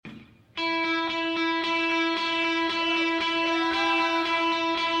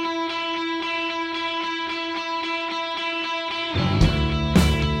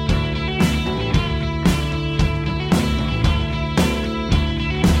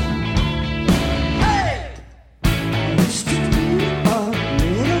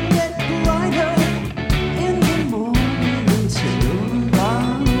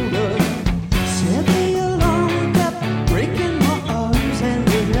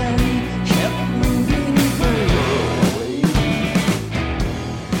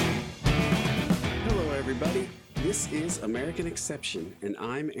Exception, and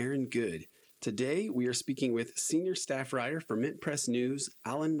I'm Aaron Good. Today, we are speaking with senior staff writer for Mint Press News,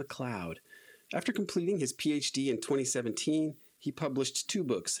 Alan MacLeod. After completing his PhD in 2017, he published two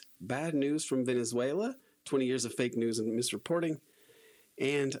books, Bad News from Venezuela, 20 Years of Fake News and Misreporting,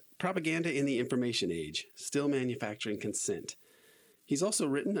 and Propaganda in the Information Age, Still Manufacturing Consent. He's also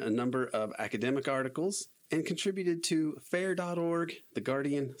written a number of academic articles and contributed to Fair.org, The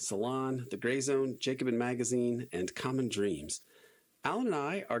Guardian, Salon, The Gray Zone, Jacobin Magazine, and Common Dreams. Alan and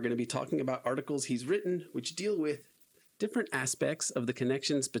I are going to be talking about articles he's written which deal with different aspects of the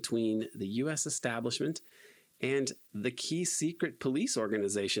connections between the U.S. establishment and the key secret police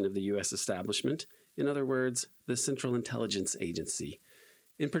organization of the U.S. establishment, in other words, the Central Intelligence Agency.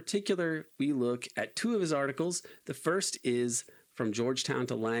 In particular, we look at two of his articles. The first is From Georgetown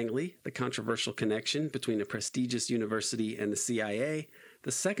to Langley, the controversial connection between a prestigious university and the CIA.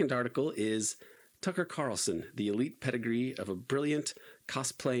 The second article is Tucker Carlson, the elite pedigree of a brilliant,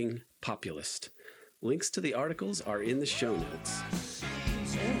 cosplaying populist. Links to the articles are in the show notes.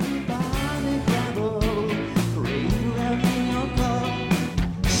 Everybody gather, bring them in your car.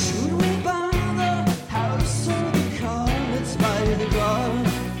 Should we buy the house or the car? Let's buy the car.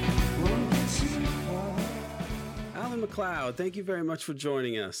 Alan MacLeod, thank you very much for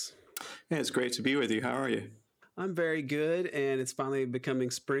joining us. Yeah, it's great to be with you. How are you? I'm very good, and it's finally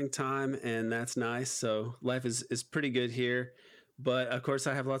becoming springtime, and that's nice. So life is pretty good here. But of course,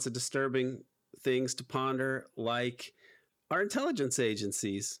 I have lots of disturbing things to ponder, like our intelligence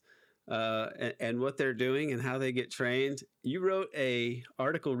agencies and what they're doing and how they get trained. You wrote an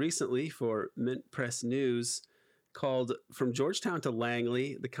article recently for Mint Press News called From Georgetown to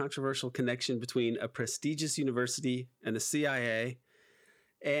Langley, the controversial connection between a prestigious university and the CIA.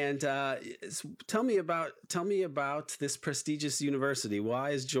 And tell me about this prestigious university. Why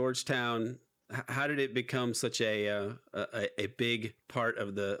is Georgetown? How did it become such a big part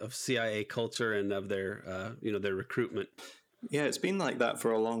of CIA culture and of their their recruitment? Yeah, it's been like that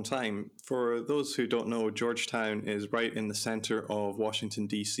for a long time. For those who don't know, Georgetown is right in the center of Washington,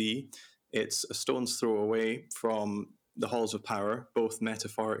 D.C. It's a stone's throw away from the halls of power, both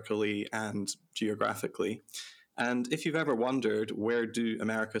metaphorically and geographically. And if you've ever wondered, where do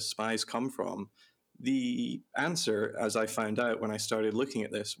America's spies come from? The answer, as I found out when I started looking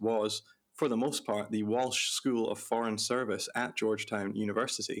at this, was, for the most part, the Walsh School of Foreign Service at Georgetown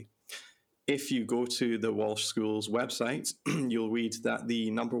University. If you go to the Walsh School's website, you'll read that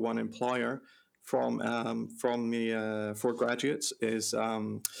the number one employer for graduates is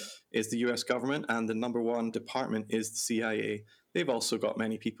the U.S. government, and the number one department is the CIA. They've also got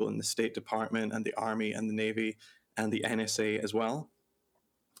many people in the State Department and the Army and the Navy and the NSA as well.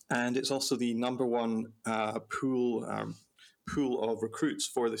 And it's also the number one pool of recruits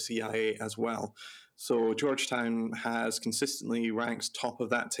for the CIA as well. So Georgetown has consistently ranked top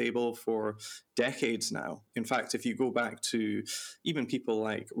of that table for decades now. In fact, if you go back to even people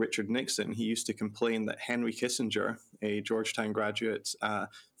like Richard Nixon, he used to complain that Henry Kissinger, a Georgetown graduate,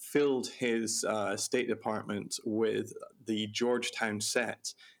 filled his State Department with the Georgetown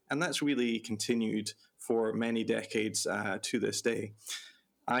set. And that's really continued for many decades to this day.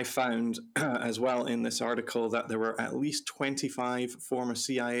 I found as well in this article that there were at least 25 former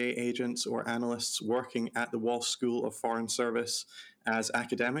CIA agents or analysts working at the Walsh School of Foreign Service as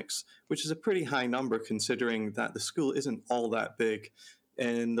academics, which is a pretty high number considering that the school isn't all that big.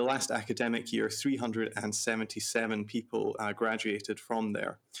 In the last academic year, 377 people graduated from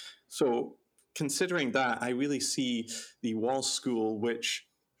there. So considering that, I really see the Walsh School, which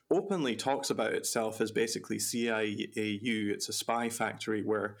openly talks about itself as basically CIAU. It's a spy factory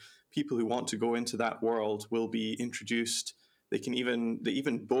where people who want to go into that world will be introduced. They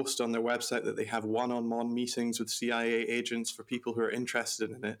even boast on their website that they have one-on-one meetings with CIA agents for people who are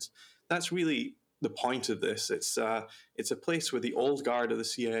interested in it. That's really the point of this. It's a place where the old guard of the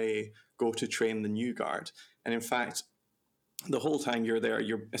CIA go to train the new guard. And in fact, the whole time you're there,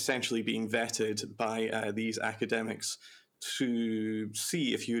 you're essentially being vetted by these academics to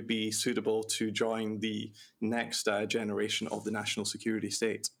see if you would be suitable to join the next generation of the national security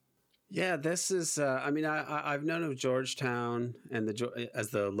state. Yeah, this is. I've known of Georgetown and as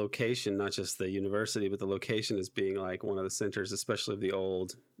the location, not just the university, but the location as being like one of the centers, especially of the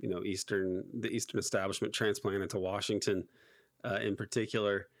old, Eastern establishment transplanted to Washington, in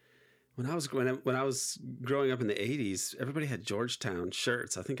particular. When I was growing up in the '80s, everybody had Georgetown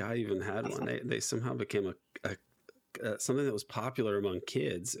shirts. I think I even had one. They somehow became a something that was popular among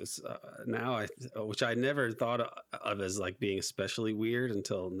kids. Which I never thought of as like being especially weird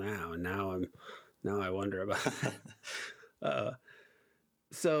until now. And now I wonder about that.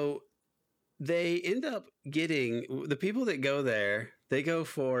 So they end up getting the people that go there, they go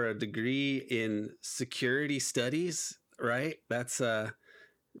for a degree in security studies, right? That's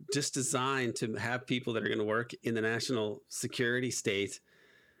just designed to have people that are going to work in the national security state.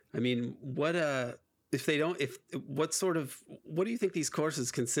 I mean, if they don't, what do you think these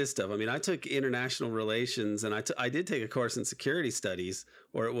courses consist of? I mean, I took international relations, and I did take a course in security studies,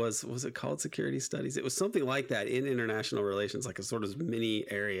 or was it called security studies? It was something like that in international relations, like a sort of mini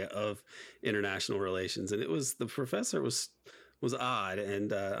area of international relations. And the professor was odd.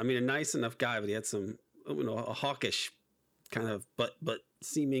 And, I mean, a nice enough guy, but he had some, a hawkish kind of, but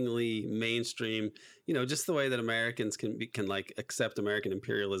seemingly mainstream, just the way that Americans can like accept American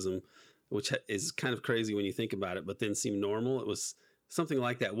imperialism, which is kind of crazy when you think about it, but then seem normal. It was something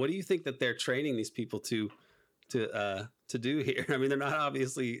like that. What do you think that they're training these people to do here? I mean, they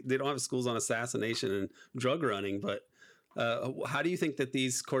don't have schools on assassination and drug running, but how do you think that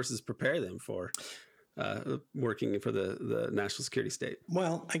these courses prepare them for working for the national security state?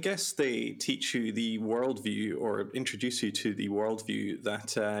 Well, I guess they teach you the worldview, or introduce you to the worldview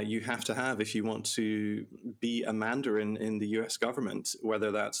that you have to have if you want to be a Mandarin in the US government,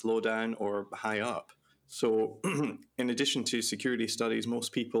 whether that's low down or high up. So in addition to security studies,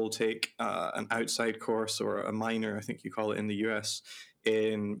 most people take an outside course, or a minor, I think you call it in the US,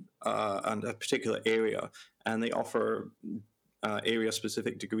 in a particular area, and they offer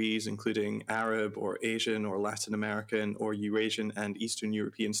area-specific degrees, including Arab or Asian or Latin American or Eurasian and Eastern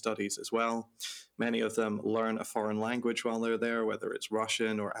European studies as well. Many of them learn a foreign language while they're there, whether it's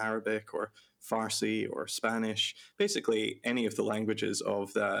Russian or Arabic or Farsi or Spanish, basically any of the languages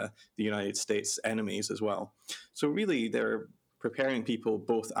of the United States' enemies as well. So really, they're preparing people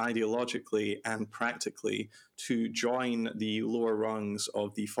both ideologically and practically to join the lower rungs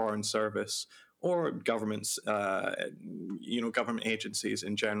of the Foreign Service, or governments, government agencies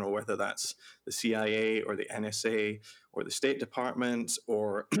in general, whether that's the CIA or the NSA or the State Department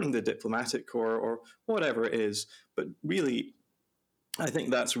or the Diplomatic Corps or whatever it is. But really, I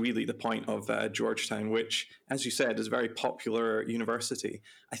think that's really the point of Georgetown, which, as you said, is a very popular university.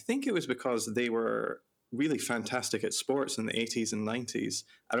 I think it was because they were really fantastic at sports in the 80s and 90s.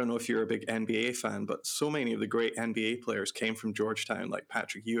 I don't know if you're a big NBA fan, but so many of the great NBA players came from Georgetown, like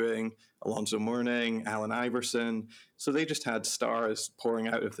Patrick Ewing, Alonzo Mourning, Allen Iverson. So they just had stars pouring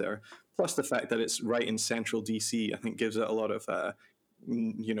out of there. Plus the fact that it's right in central DC, I think gives it a lot of, a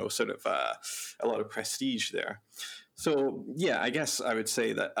lot of prestige there. So yeah, I guess I would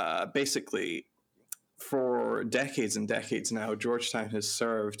say that basically for decades and decades now, Georgetown has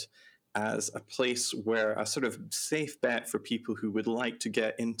served as a place where a sort of safe bet for people who would like to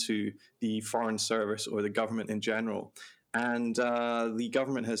get into the Foreign Service or the government in general. And the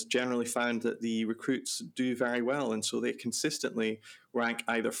government has generally found that the recruits do very well. And so they consistently rank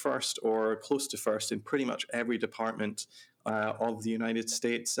either first or close to first in pretty much every department of the United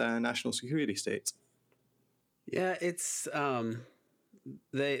States national security state. Yeah, it's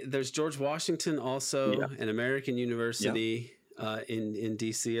there's George Washington also, an American university. Yeah. In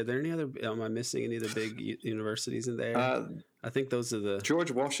DC, are there any other? Am I missing any of the big universities in there? I think those are the.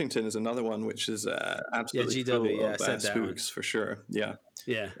 George Washington is another one, which is absolutely full of spooks for sure. Yeah,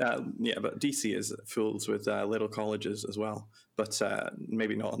 but DC is filled with little colleges as well, but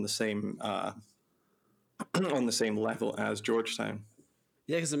maybe not on the same level as Georgetown.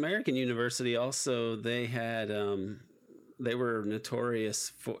 Yeah, because American University also, they had. They were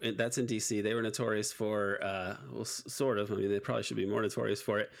notorious for, that's in DC, they were notorious for, sort of, I mean, they probably should be more notorious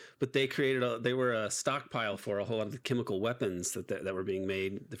for it, but they were a stockpile for a whole lot of the chemical weapons that were being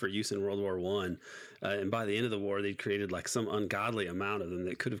made for use in World War I. And by the end of the war, they'd created like some ungodly amount of them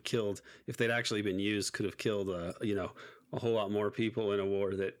that could have killed, if they'd actually been used, could have killed, a whole lot more people in a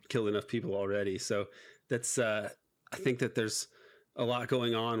war that killed enough people already. So that's, I think that there's a lot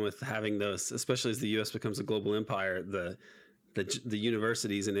going on with having those, especially as the U.S. becomes a global empire. The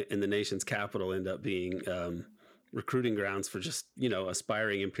universities in the nation's capital end up being recruiting grounds for just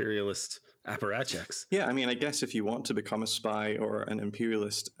aspiring imperialist apparatchiks. Yeah, I mean, I guess if you want to become a spy or an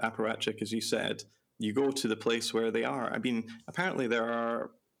imperialist apparatchik, as you said, you go to the place where they are. I mean, apparently there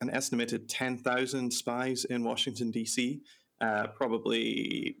are an estimated 10,000 spies in Washington, D.C.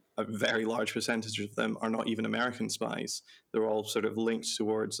 Probably a very large percentage of them are not even American spies. They're all sort of linked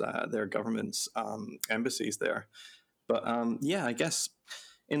towards their government's embassies there. But I guess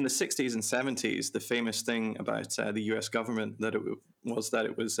in the 60s and 70s, the famous thing about the US government that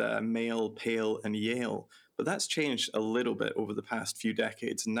it was male, pale, and Yale. But that's changed a little bit over the past few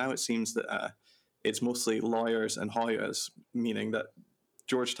decades. And now it seems that it's mostly lawyers and Hoyas, meaning that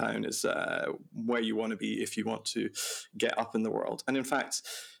Georgetown is where you want to be if you want to get up in the world. And in fact,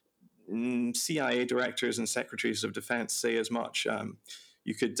 CIA directors and secretaries of defense say as much.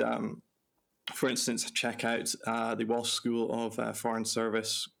 You could, for instance, check out the Walsh School of Foreign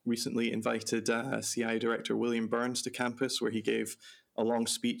Service recently invited CIA Director William Burns to campus, where he gave a long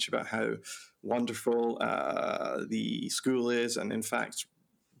speech about how wonderful the school is, and in fact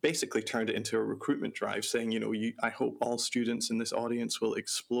basically turned it into a recruitment drive, saying, I hope all students in this audience will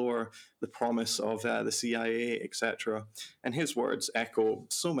explore the promise of the CIA, etc. And his words echo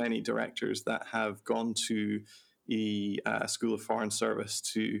so many directors that have gone to the School of Foreign Service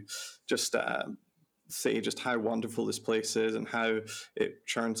to just say just how wonderful this place is and how it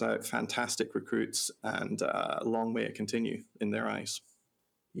churns out fantastic recruits, and long may it continue in their eyes.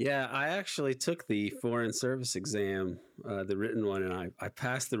 Yeah, I actually took the Foreign Service exam, the written one, and I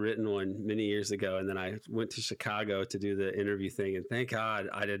passed the written one many years ago. And then I went to Chicago to do the interview thing. And thank God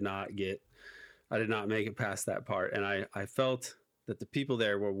I did not make it past that part. And I felt that the people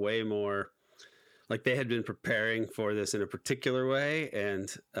there were way more like they had been preparing for this in a particular way. And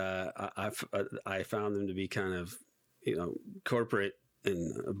I found them to be kind of, corporate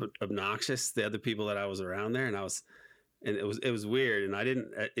and obnoxious, the other people that I was around there. And it was weird, and I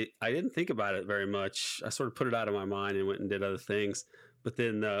didn't think about it very much. I sort of put it out of my mind and went and did other things. But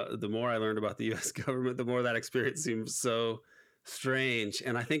then the more I learned about the U.S. government, the more that experience seemed so strange.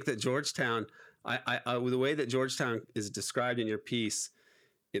 And I think that Georgetown, the way that Georgetown is described in your piece,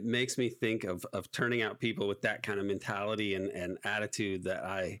 it makes me think of turning out people with that kind of mentality and attitude that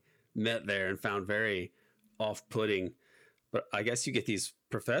I met there and found very off-putting. But I guess you get these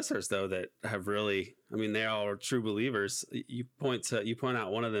professors though that have really, they all are true believers. You point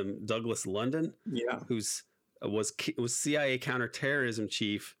out one of them, Douglas London, who's was CIA counterterrorism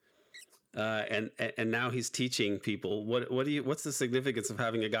chief, and now he's teaching people. What's the significance of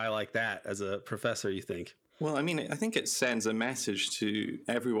having a guy like that as a professor, you think? Well, I think it sends a message to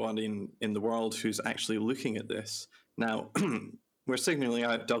everyone in the world who's actually looking at this. Now, we're signaling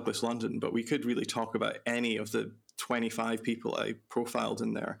out Douglas London, but we could really talk about any of the 25 people I profiled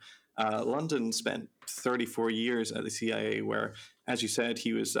in there. London spent 34 years at the CIA, where, as you said,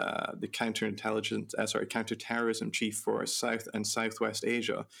 he was the counterterrorism chief for South and Southwest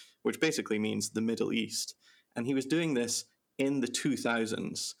Asia, which basically means the Middle East. And he was doing this in the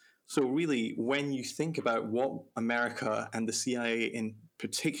 2000s. So really, when you think about what America and the CIA in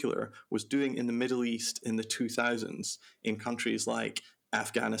particular was doing in the Middle East in the 2000s, in countries like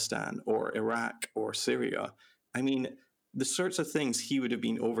Afghanistan or Iraq or Syria, the sorts of things he would have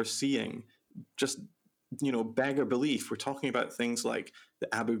been overseeing just, beggar belief. We're talking about things like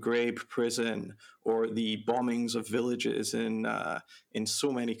the Abu Ghraib prison or the bombings of villages in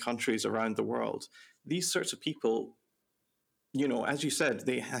so many countries around the world. These sorts of people, as you said,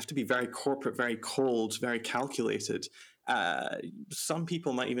 they have to be very corporate, very cold, very calculated. Some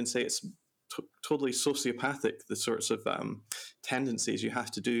people might even say it's totally sociopathic, the sorts of tendencies you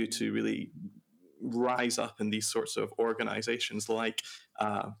have to do to really rise up in these sorts of organizations like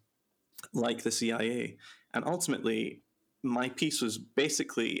the CIA. And ultimately, my piece was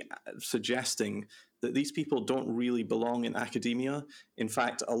basically suggesting that these people don't really belong in academia. In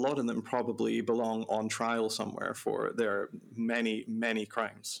fact, a lot of them probably belong on trial somewhere for their many, many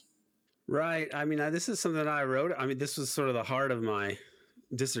crimes. Right. This is something that I wrote. This was sort of the heart of my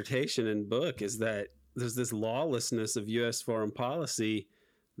dissertation and book, is that there's this lawlessness of U.S. foreign policy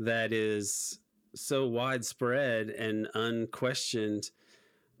that is so widespread and unquestioned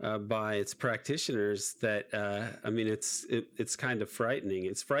by its practitioners that it's kind of frightening.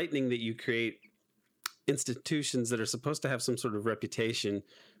 It's frightening that you create institutions that are supposed to have some sort of reputation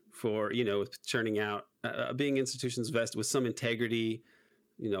for churning out, being institutions vested with some integrity,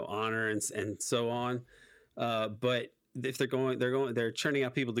 honor and so on. But if they're churning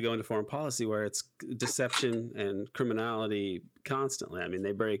out people to go into foreign policy where it's deception and criminality constantly.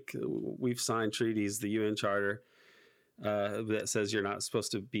 We've signed treaties, the UN Charter, that says you're not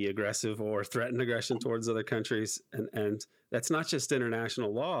supposed to be aggressive or threaten aggression towards other countries. And that's not just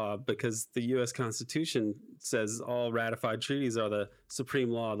international law, because the U.S. Constitution says all ratified treaties are the supreme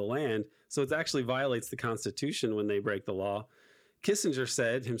law of the land. So it actually violates the Constitution when they break the law. Kissinger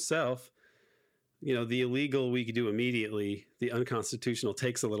said himself, the illegal we could do immediately, the unconstitutional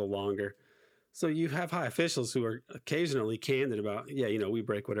takes a little longer. So you have high officials who are occasionally candid about, we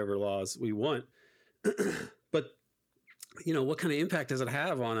break whatever laws we want. But, what kind of impact does it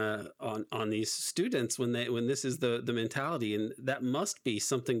have on these students when this is the mentality? And that must be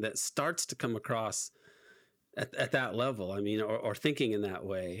something that starts to come across at that level. Or thinking in that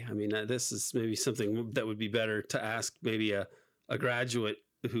way. This is maybe something that would be better to ask maybe a graduate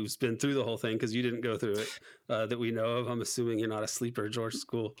who's been through the whole thing, because you didn't go through it, that we know of. I'm assuming you're not a sleeper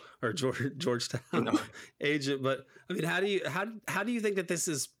Georgetown No. agent. But I mean, how do you think that this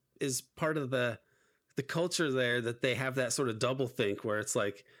is part of the culture there, that they have that sort of double think where it's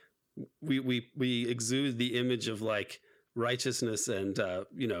like we exude the image of like righteousness and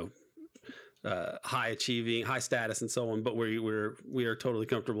high achieving, high status, and so on, but we are totally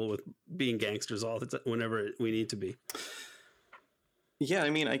comfortable with being gangsters all the time whenever we need to be. Yeah,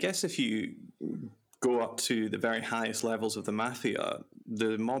 I mean, I guess if you go up to the very highest levels of the mafia,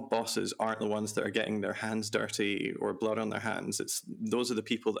 the mob bosses aren't the ones that are getting their hands dirty or blood on their hands. Those are the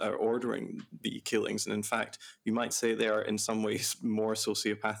people that are ordering the killings, and in fact, you might say they are in some ways more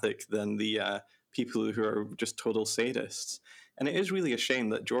sociopathic than the people who are just total sadists. And it is really a shame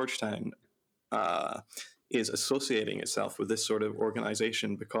that Georgetown is associating itself with this sort of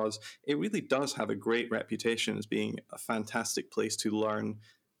organization, because it really does have a great reputation as being a fantastic place to learn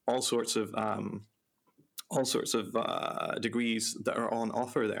all sorts of degrees that are on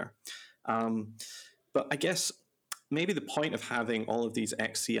offer there. But I guess maybe the point of having all of these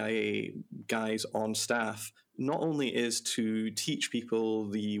ex-CIA guys on staff not only is to teach people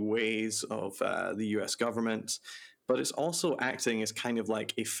the ways of the US government, but it's also acting as kind of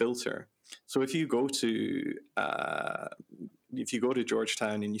like a filter. So if you go to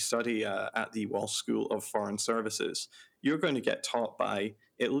Georgetown and you study at the Walsh School of Foreign Services, you're going to get taught by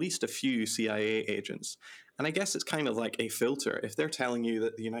at least a few CIA agents. And I guess it's kind of like a filter. If they're telling you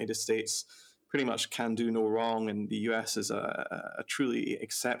that the United States pretty much can do no wrong and the US is a truly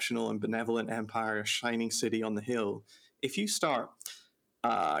exceptional and benevolent empire, a shining city on the hill, if you start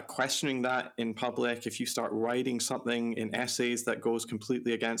questioning that in public, if you start writing something in essays that goes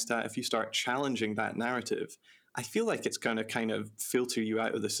completely against that, if you start challenging that narrative, I feel like it's going to kind of filter you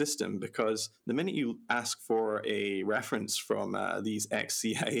out of the system, because the minute you ask for a reference from these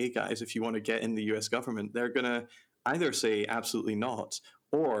ex-CIA guys, if you want to get in the US government, they're going to either say absolutely not,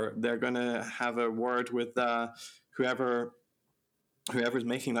 or they're going to have a word with whoever's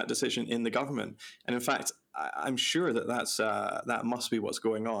making that decision in the government. And in fact, I'm sure that must be what's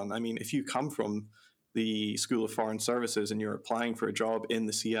going on. I mean, if you come from the School of Foreign Services and you're applying for a job in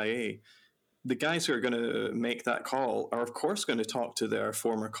the CIA, the guys who are going to make that call are, of course, going to talk to their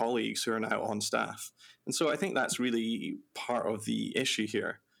former colleagues who are now on staff. And so I think that's really part of the issue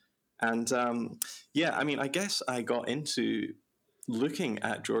here. And I mean, I guess I got into looking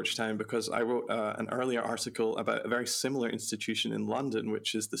at Georgetown because I wrote an earlier article about a very similar institution in London,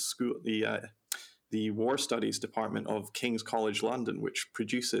 which is the War Studies Department of King's College London, which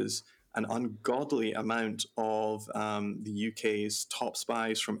produces an ungodly amount of the UK's top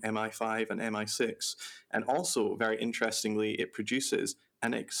spies from MI5 and MI6. And also, very interestingly, it produces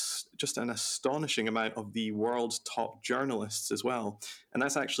just an astonishing amount of the world's top journalists as well. And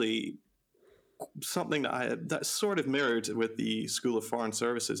that's actually something that's sort of mirrored with the School of Foreign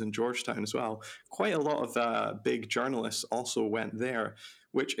Services in Georgetown as well. Quite a lot of big journalists also went there,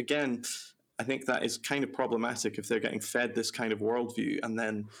 which again, I think that is kind of problematic if they're getting fed this kind of worldview, and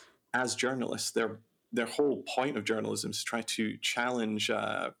then as journalists, their whole point of journalism is to try to challenge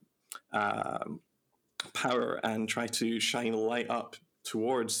power and try to shine a light up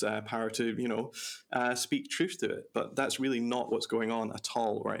towards power to speak truth to it. But that's really not what's going on at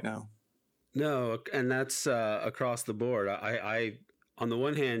all right now. No, and that's across the board. I on the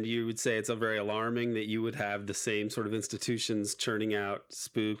one hand, you would say it's very alarming that you would have the same sort of institutions churning out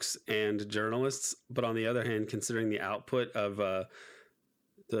spooks and journalists. But on the other hand, considering the output of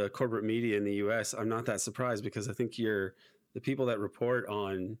the corporate media in the U.S., I'm not that surprised, because I think the people that report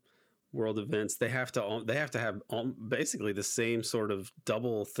on world events, they have to have basically the same sort of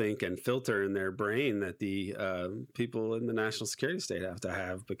double think and filter in their brain that the people in the national security state have to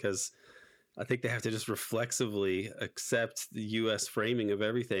have, because I think they have to just reflexively accept the U.S. framing of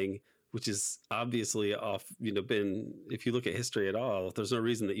everything, which is obviously been, if you look at history at all, there's no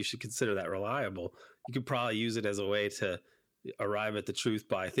reason that you should consider that reliable. You could probably use it as a way to arrive at the truth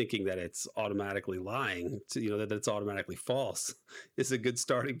by thinking that it's automatically lying, that it's automatically false. It's a good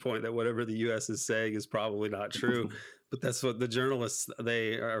starting point that whatever the U.S. is saying is probably not true. But that's what the journalists,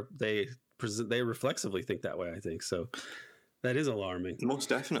 they reflexively think that way, I think. So that is alarming. Most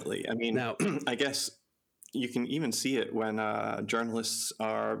definitely. I mean, now, I guess you can even see it when journalists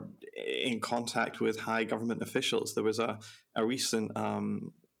are in contact with high government officials. There was a recent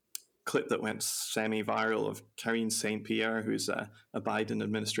clip that went semi-viral of Karine Saint-Pierre, who's a Biden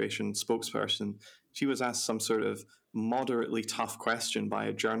administration spokesperson. She was asked some sort of moderately tough question by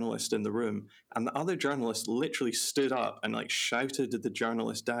a journalist in the room, and the other journalist literally stood up and shouted the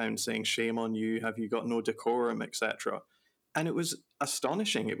journalist down, saying, "Shame on you, have you got no decorum," etc. And it was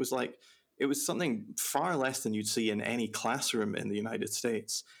astonishing. It was something far less than you'd see in any classroom in the United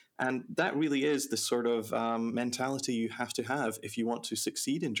States. And that really is the sort of mentality you have to have if you want to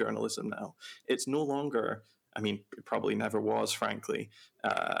succeed in journalism now. It's no longer, I mean, it probably never was, frankly,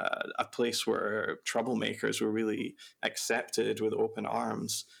 a place where troublemakers were really accepted with open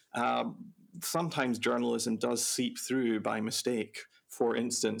arms. Sometimes journalism does seep through by mistake. For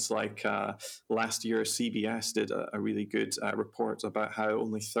instance, like last year, CBS did a really good report about how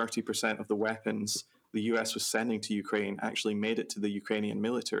only 30% of the weapons the US was sending to Ukraine actually made it to the Ukrainian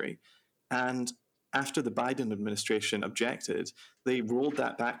military. And after the Biden administration objected, they rolled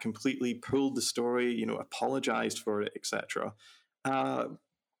that back completely, pulled the story, apologized for it, etc.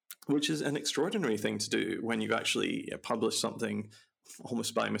 Which is an extraordinary thing to do when you actually publish something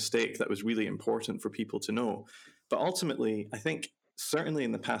almost by mistake that was really important for people to know. But ultimately, I think certainly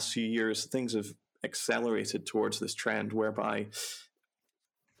in the past few years, things have accelerated towards this trend whereby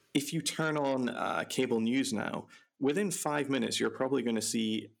if you turn on cable news now, within 5 minutes, you're probably going to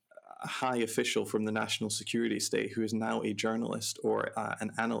see a high official from the national security state who is now a journalist or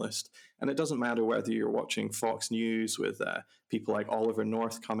an analyst. And it doesn't matter whether you're watching Fox News with people like Oliver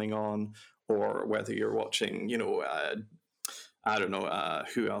North coming on, or whether you're watching, I don't know,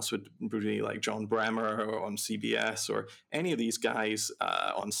 who else would be like John Bremer on CBS, or any of these guys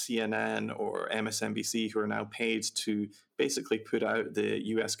on CNN or MSNBC who are now paid to basically put out the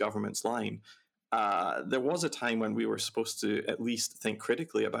US government's line. There was a time when we were supposed to at least think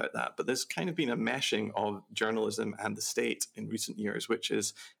critically about that, but there's kind of been a meshing of journalism and the state in recent years, which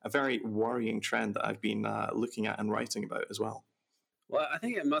is a very worrying trend that I've been looking at and writing about as well. Well, I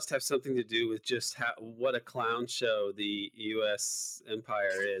think it must have something to do with just what a clown show the U.S.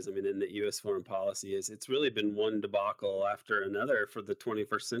 empire is. I mean, and the U.S. foreign policy is. It's really been one debacle after another for the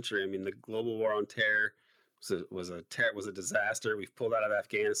 21st century. I mean, the global war on terror was a disaster. We've pulled out of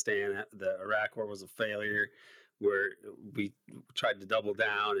Afghanistan. The Iraq war was a failure, where we tried to double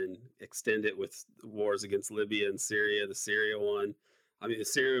down and extend it with wars against Libya and Syria. The Syria one. I mean, the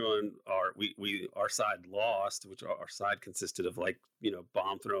Syria one, our side lost, which our side consisted of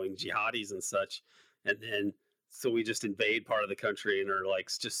bomb throwing jihadis and such, and then so we just invade part of the country and are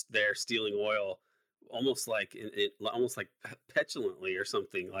just there stealing oil, almost like petulantly or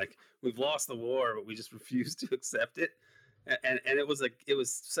something. Like, we've lost the war, but we just refuse to accept it. And it was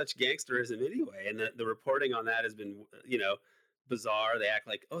such gangsterism anyway. And the reporting on that has been bizarre. They act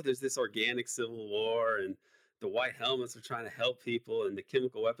like, oh, there's this organic civil war and the white helmets are trying to help people and the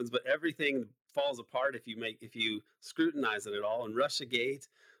chemical weapons, but everything falls apart if you scrutinize it at all. And Russiagate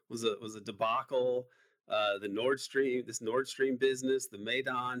was a debacle. This Nord Stream business, the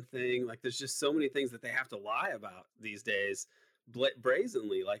Maidan thing, there's just so many things that they have to lie about these days,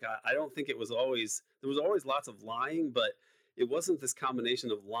 brazenly. I don't think there was always lots of lying, but it wasn't this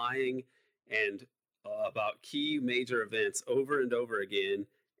combination of lying and about key major events over and over again.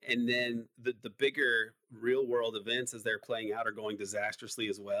 And then the bigger real world events as they're playing out are going disastrously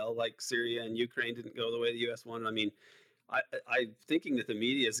as well. Like Syria and Ukraine didn't go the way the U.S. wanted. I mean, I'm thinking that the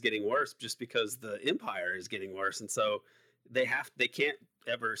media is getting worse just because the empire is getting worse. And so they can't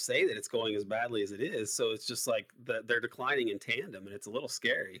ever say that it's going as badly as it is. So it's just they're declining in tandem, and it's a little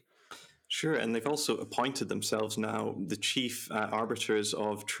scary. Sure, and they've also appointed themselves now the chief arbiters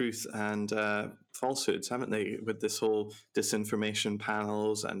of truth and falsehoods, haven't they, with this whole disinformation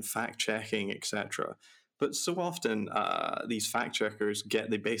panels and fact-checking, etc. But so often these fact-checkers get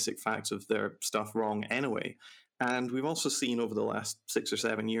the basic facts of their stuff wrong anyway. And we've also seen over the last 6 or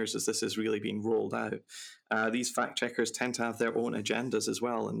 7 years, as this has really been rolled out, these fact-checkers tend to have their own agendas as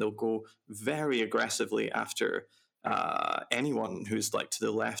well, and they'll go very aggressively after anyone who's to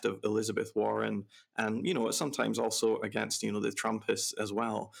the left of Elizabeth Warren, and sometimes also against the Trumpists as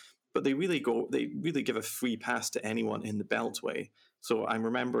well. But they really give a free pass to anyone in the Beltway. So I'm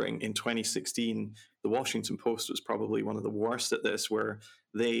remembering in 2016, the Washington Post was probably one of the worst at this, where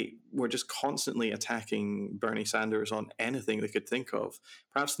they were just constantly attacking Bernie Sanders on anything they could think of.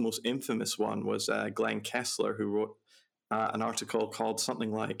 Perhaps the most infamous one was Glenn Kessler, who wrote an article called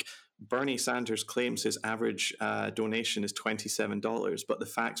something like, Bernie Sanders claims his average donation is $27, but the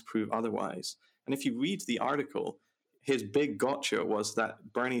facts prove otherwise. And if you read the article, his big gotcha was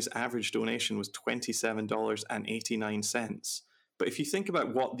that Bernie's average donation was $27.89. But if you think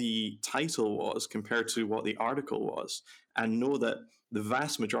about what the title was compared to what the article was, and know that the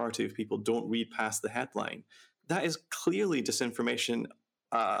vast majority of people don't read past the headline, that is clearly disinformation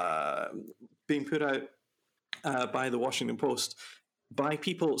being put out by the Washington Post, by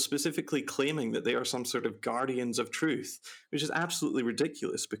people specifically claiming that they are some sort of guardians of truth, which is absolutely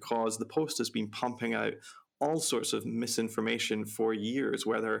ridiculous, because the Post has been pumping out all sorts of misinformation for years,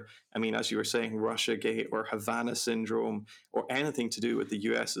 whether, I mean, as you were saying, Russiagate or Havana syndrome or anything to do with the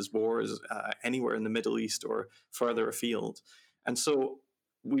US's wars anywhere in the Middle East or further afield. And so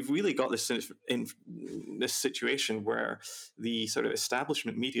we've really got this in this situation where the sort of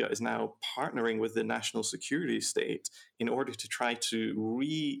establishment media is now partnering with the national security state in order to try to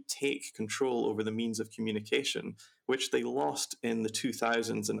retake control over the means of communication, which they lost in the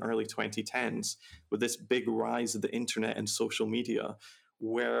 2000s and early 2010s with this big rise of the internet and social media,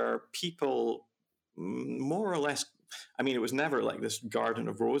 where people more or less, I mean, it was never like this garden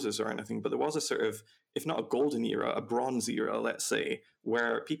of roses or anything, but there was a sort of, if not a golden era, a bronze era, let's say,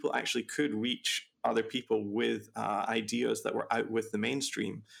 where people actually could reach other people with ideas that were out with the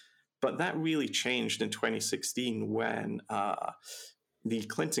mainstream. But that really changed in 2016 when the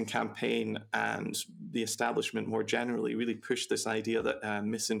Clinton campaign and the establishment more generally really pushed this idea that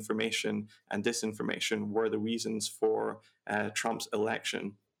misinformation and disinformation were the reasons for Trump's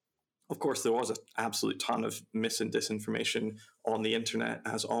election. Of course, there was an absolute ton of mis and disinformation on the internet,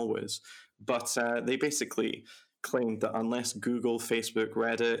 as always, but they basically claimed that unless Google, Facebook,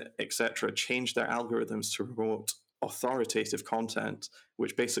 Reddit, etc., changed their algorithms to promote authoritative content,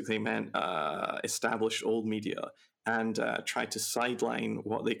 which basically meant established old media, and tried to sideline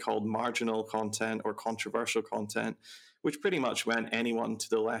what they called marginal content or controversial content, which pretty much meant anyone to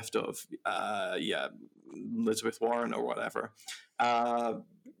the left of, Elizabeth Warren or whatever,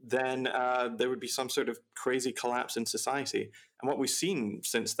 then there would be some sort of crazy collapse in society. And what we've seen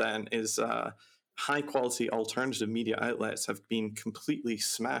since then is high-quality alternative media outlets have been completely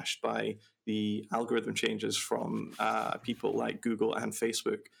smashed by the algorithm changes from people like Google and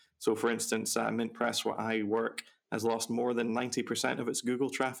Facebook. So, for instance, Mint Press, where I work, has lost more than 90% of its Google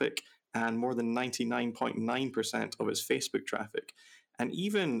traffic and more than 99.9% of its Facebook traffic. And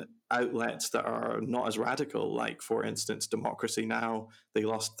even outlets that are not as radical, like, for instance, Democracy Now!, they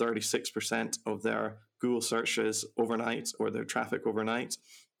lost 36% of their Google searches overnight, or their traffic overnight.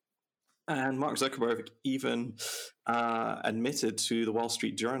 And Mark Zuckerberg even admitted to the Wall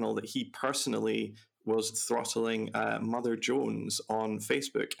Street Journal that he personally was throttling Mother Jones on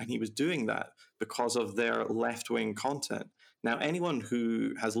Facebook, and he was doing that because of their left-wing content. Now, anyone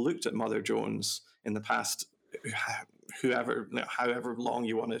who has looked at Mother Jones in the past, however long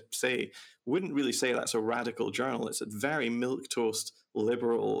you want to say, wouldn't really say that's a radical journal. It's a very milquetoast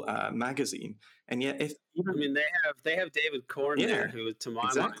liberal magazine. And yet, if I mean, they have David Korn there, who, to my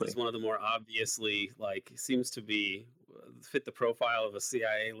mind, is one of the more obviously, like, seems to be fit the profile of a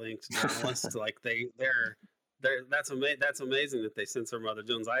CIA linked journalist. Like that's amazing that they censor Mother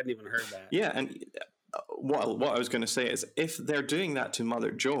Jones. I hadn't even heard that. Yeah, and what I was going to say is, if they're doing that to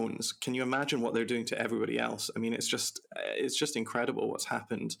Mother Jones, can you imagine what they're doing to everybody else? I mean, it's just incredible what's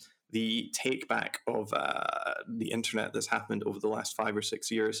happened. The take back of the internet that's happened over the last 5 or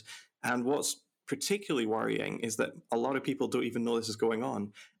 6 years, and what's particularly worrying is that a lot of people don't even know this is going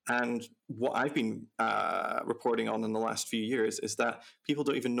on. And what I've been reporting on in the last few years is that people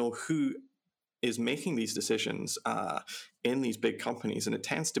don't even know who is making these decisions in these big companies. And it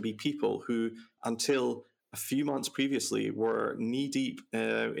tends to be people who, until a few months previously, were knee-deep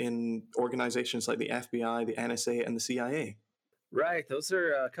in organizations like the FBI, the NSA, and the CIA. Right. Those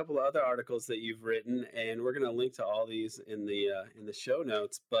are a couple of other articles that you've written, and we're going to link to all these in the show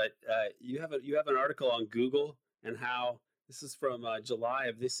notes. But you have an article on Google and how this is from July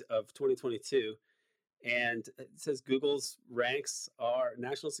of 2022, and it says Google's ranks are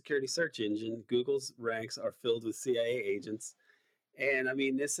national security search engine. Google's ranks are filled with CIA agents, and I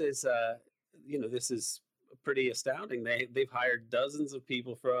mean, this is pretty astounding. They've hired dozens of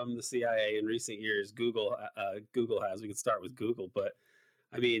people from the CIA in recent years. Google has. We can start with Google, but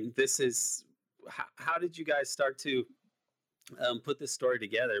I mean, this is how did you guys start to put this story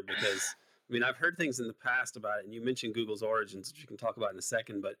together? Because I mean, I've heard things in the past about it, and you mentioned Google's origins, which you can talk about in a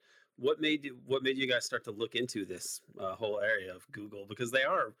second. But what made you guys start to look into this whole area of Google? Because they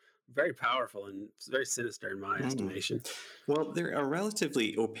are very powerful and very sinister in my estimation. Well, they're a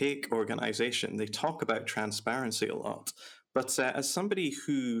relatively opaque organization. They talk about transparency a lot. But as somebody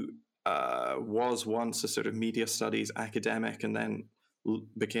who was once a sort of media studies academic and then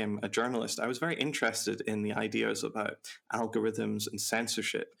became a journalist, I was very interested in the ideas about algorithms and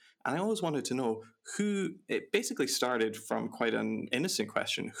censorship. And I always wanted to know it basically started from quite an innocent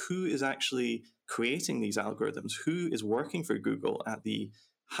question. Who is actually creating these algorithms? Who is working for Google at the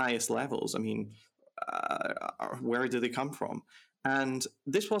highest levels? I mean, where do they come from? And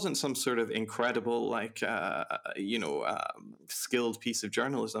this wasn't some sort of incredible, skilled piece of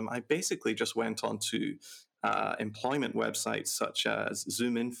journalism. I basically just went on to employment websites such as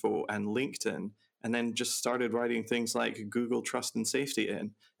ZoomInfo and LinkedIn and then just started writing things like Google Trust and Safety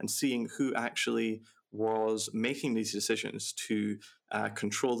in, and seeing who actually was making these decisions to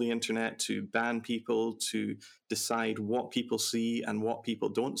control the internet, to ban people, to decide what people see and what people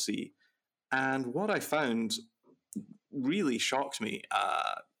don't see. And what I found really shocked me.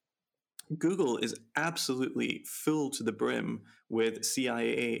 Google is absolutely full to the brim with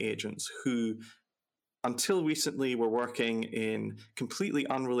CIA agents who, until recently, were working in completely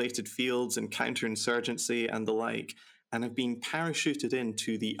unrelated fields in counterinsurgency and the like, and have been parachuted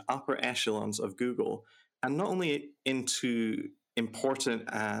into the upper echelons of Google, and not only into important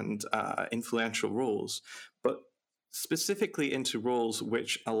and influential roles, but specifically into roles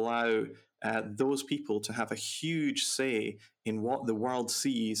which allow those people to have a huge say in what the world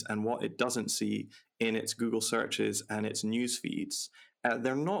sees and what it doesn't see in its Google searches and its news feeds.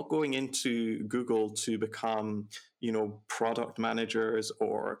 They're not going into Google to become, product managers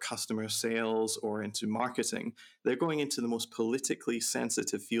or customer sales or into marketing. They're going into the most politically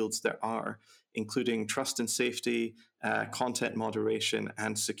sensitive fields there are, including trust and safety, content moderation,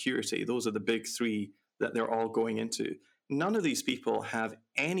 and security. Those are the big three that they're all going into. None of these people have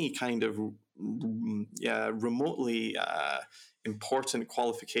any kind of remotely important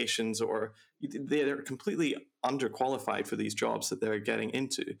qualifications, or they're completely underqualified for these jobs that they're getting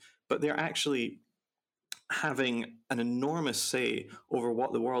into, but they're actually having an enormous say over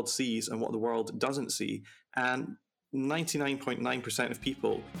what the world sees and what the world doesn't see. And 99.9% of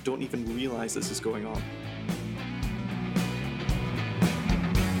people don't even realize this is going on.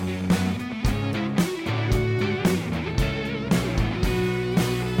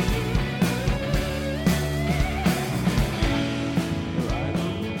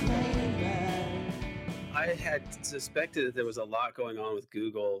 I had suspected that there was a lot going on with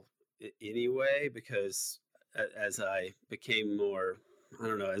Google anyway, because as I became more, I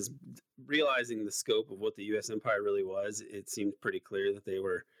don't know, as realizing the scope of what the U.S. empire really was, it seemed pretty clear that they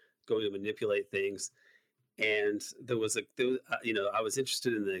were going to manipulate things. And there was I was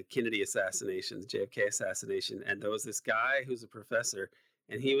interested in the Kennedy assassination, the JFK assassination, and there was this guy who's a professor,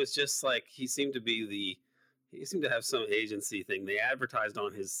 and he was just like, he seemed to have some agency thing. They advertised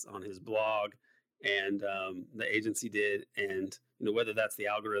on his blog, and the agency did, and whether that's the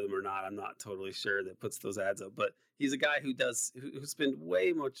algorithm or not, I'm not totally sure, that puts those ads up. But he's a guy who spent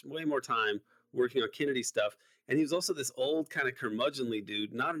way more time working on Kennedy stuff, and he was also this old kind of curmudgeonly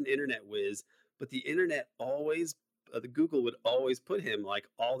dude, not an internet whiz, but the internet always, the Google would always put him, like,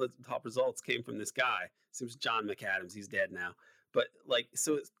 all the top results came from this guy. Seems John McAdams, he's dead now, but like,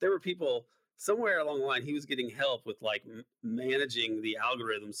 so there were people somewhere along the line, he was getting help with like managing the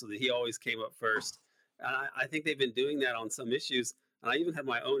algorithm so that he always came up first. And I think they've been doing that on some issues. And I even had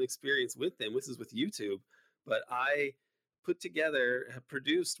my own experience with them. This is with YouTube. But I have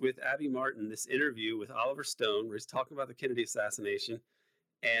produced with Abby Martin this interview with Oliver Stone, where he's talking about the Kennedy assassination.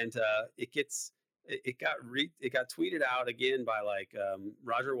 And it got tweeted out again by like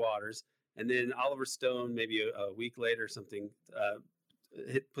Roger Waters. And then Oliver Stone, maybe a week later or something,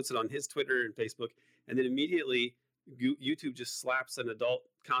 puts it on his Twitter and Facebook, and then immediately YouTube just slaps an adult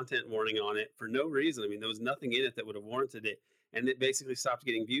content warning on it for no reason. I mean, there was nothing in it that would have warranted it, and it basically stopped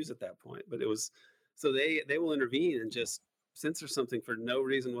getting views at that point. But it was, so they will intervene and just censor something for no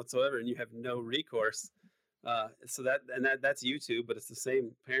reason whatsoever, and you have no recourse. So that's YouTube, but it's the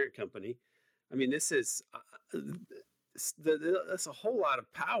same parent company. I mean, this is that's a whole lot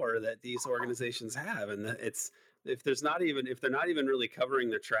of power that these organizations have, and if they're not even really covering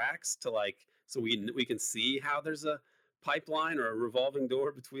their tracks to, like, so we can see how there's a pipeline or a revolving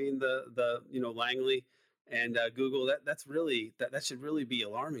door between the Langley and Google, that should really be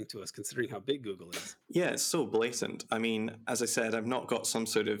alarming to us, considering how big Google is. Yeah, it's so blatant. I mean, as I said, I've not got some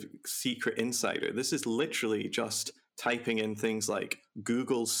sort of secret insider. This is literally just typing in things like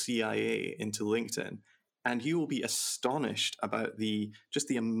Google CIA into LinkedIn, and you will be astonished about the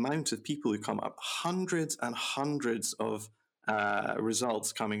amount of people who come up. Hundreds and hundreds of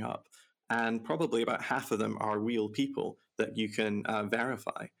results coming up, and probably about half of them are real people that you can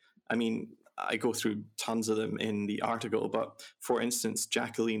verify. I mean, I go through tons of them in the article, but for instance,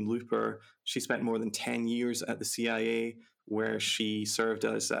 Jacqueline Looper, she spent more than 10 years at the CIA, where she served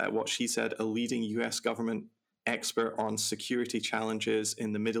as what she said, a leading US government expert on security challenges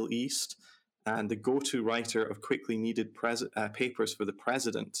in the Middle East, and the go-to writer of quickly needed papers for the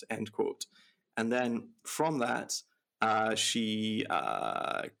president, end quote. And then from that, she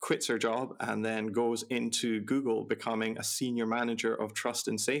quits her job and then goes into Google, becoming a senior manager of trust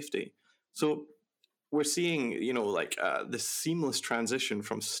and safety. So we're seeing, this seamless transition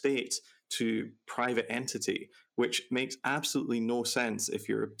from state to private entity, which makes absolutely no sense if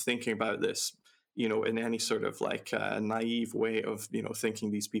you're thinking about this in any sort of like naive way of,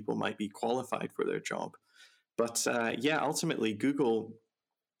 thinking these people might be qualified for their job. But yeah, ultimately, Google,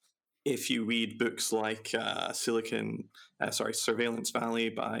 if you read books like Surveillance Valley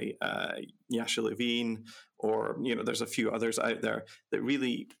by Yasha Levine, or there's a few others out there that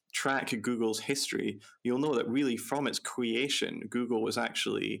really track Google's history, you'll know that really from its creation, Google was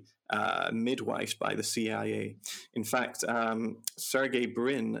actually midwifed by the CIA. In fact, Sergey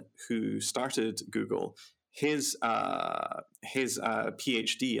Brin, who started Google, his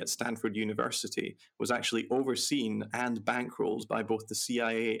PhD at Stanford University was actually overseen and bankrolled by both the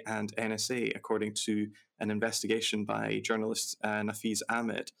CIA and NSA, according to an investigation by journalist Nafiz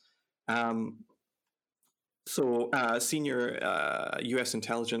Ahmed. Senior U.S.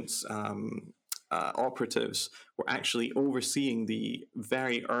 intelligence operatives were actually overseeing the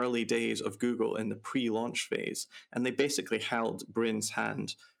very early days of Google in the pre-launch phase, and they basically held Brin's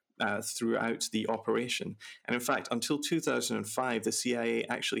hand throughout the operation. And in fact, until 2005, the CIA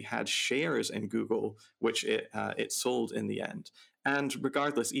actually had shares in Google, which it sold in the end. And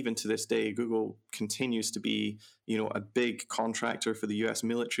regardless, even to this day, Google continues to be, a big contractor for the U.S.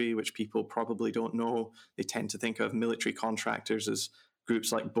 military, which people probably don't know. They tend to think of military contractors as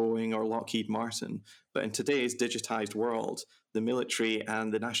groups like Boeing or Lockheed Martin. But in today's digitized world, the military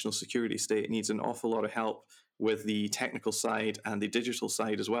and the national security state needs an awful lot of help with the technical side and the digital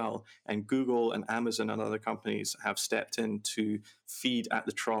side as well. And Google and Amazon and other companies have stepped in to feed at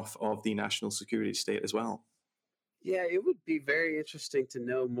the trough of the national security state as well. Yeah, it would be very interesting to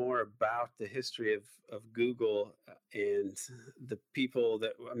know more about the history of Google and the people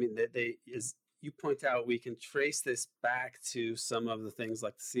that, I mean, that as you point out, we can trace this back to some of the things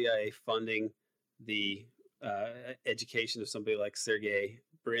like the CIA funding the education of somebody like Sergey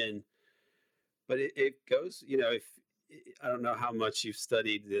Brin. But it goes, if I don't know how much you've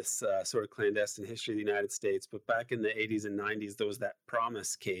studied this sort of clandestine history of the United States, but back in the 80s and 90s, there was that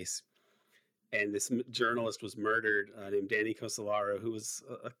Promise case. And this journalist was murdered named Danny Cosolaro, who was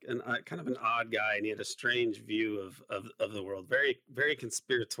kind of an odd guy, and he had a strange view of the world, very, very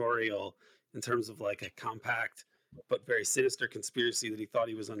conspiratorial in terms of like a compact but very sinister conspiracy that he thought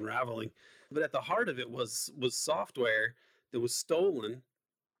he was unraveling. But at the heart of it was software that was stolen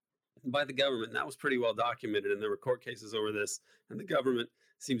by the government. And that was pretty well documented, and there were court cases over this, and the government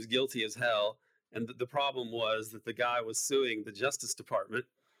seems guilty as hell. And the problem was that the guy was suing the Justice Department,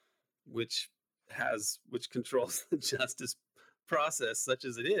 which controls the justice process such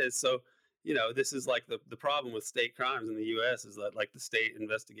as it is. So, this is like the problem with state crimes in the US is that like the state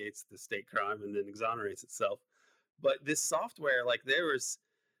investigates the state crime and then exonerates itself. But this software, like it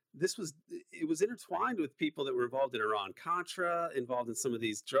was intertwined with people that were involved in Iran-Contra, involved in some of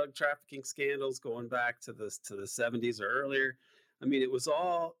these drug trafficking scandals going back to the 70s or earlier. I mean, it was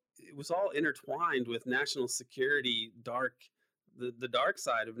all intertwined with national security, the dark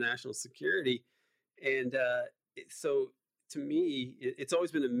side of national security. And so to me, it's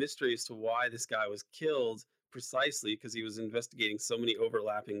always been a mystery as to why this guy was killed, precisely because he was investigating so many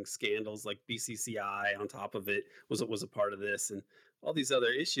overlapping scandals, like BCCI on top of it was a part of this, and all these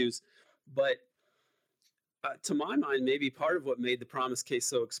other issues. But to my mind, maybe part of what made the Promise case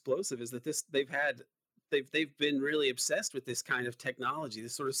so explosive is that they've been really obsessed with this kind of technology,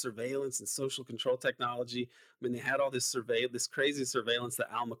 this sort of surveillance and social control technology. I mean, they had all this crazy surveillance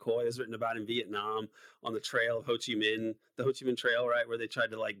that Al McCoy has written about in Vietnam on the trail of Ho Chi Minh, the Ho Chi Minh Trail, right, where they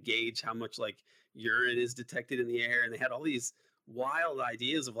tried to like gauge how much like urine is detected in the air, and they had all these wild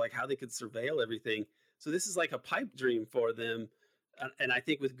ideas of like how they could surveil everything. So this is like a pipe dream for them, and I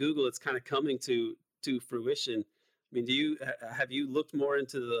think with Google, it's kind of coming to fruition. I mean, have you looked more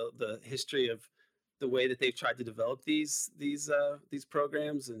into the history of the way that they've tried to develop these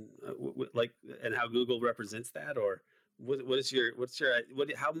programs and and how Google represents that, or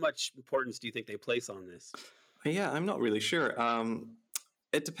how much importance do you think they place on this? Yeah, I'm not really sure.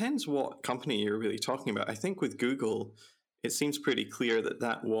 It depends what company you're really talking about. I think with Google, it seems pretty clear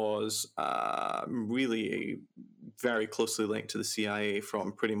that was really very closely linked to the CIA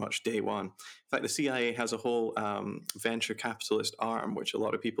from pretty much day one. In fact, the CIA has a whole venture capitalist arm, which a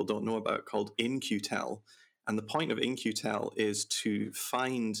lot of people don't know about, called In-Q-Tel. And the point of In-Q-Tel is to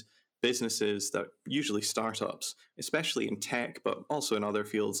find businesses that usually startups, especially in tech, but also in other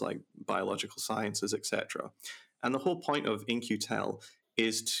fields like biological sciences, etc. And the whole point of In-Q-Tel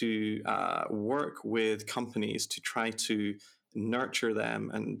is to work with companies to try to nurture them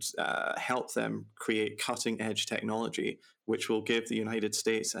and help them create cutting-edge technology, which will give the United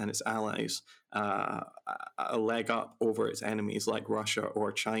States and its allies a leg up over its enemies like Russia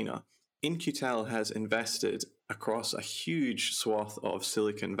or China. In-Q-Tel has invested across a huge swath of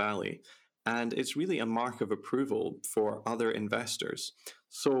Silicon Valley, And it's really a mark of approval for other investors.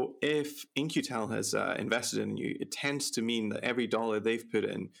 So if In-Q-Tel has invested in you, it tends to mean that every dollar they've put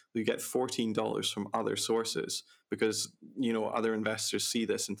in, you get $14 from other sources, because other investors see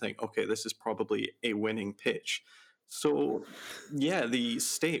this and think, okay, this is probably a winning pitch. So yeah, the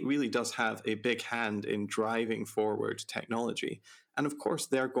state really does have a big hand in driving forward technology. And of course,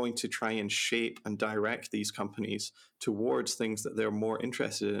 they're going to try and shape and direct these companies towards things that they're more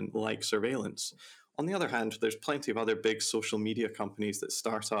interested in, like surveillance. On the other hand, there's plenty of other big social media companies that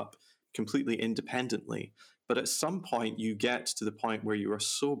start up completely independently. But at some point, you get to the point where you are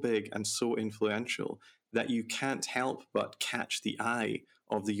so big and so influential that you can't help but catch the eye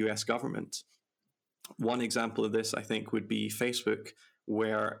of the US government. One example of this, I think, would be Facebook,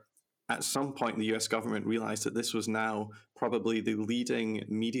 where at some point the US government realized that this was now probably the leading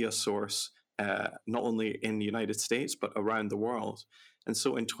media source, not only in the United States, but around the world. And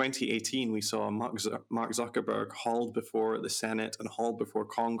so in 2018, we saw Mark Zuckerberg hauled before the Senate and hauled before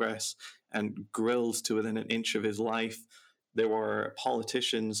Congress and grilled to within an inch of his life. There were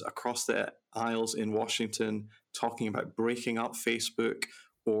politicians across the aisles in Washington talking about breaking up Facebook,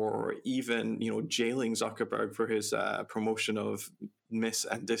 or even jailing Zuckerberg for his promotion of mis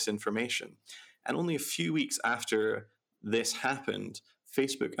and disinformation. And only a few weeks after this happened,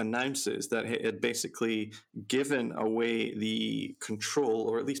 Facebook announces that it had basically given away the control,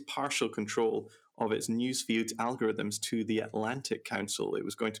 or at least partial control, of its newsfeed algorithms to the Atlantic Council. It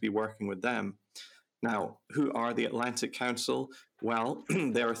was going to be working with them. Now, who are the Atlantic Council? Well,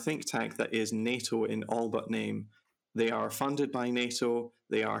 they're a think tank that is NATO in all but name. They are funded by NATO,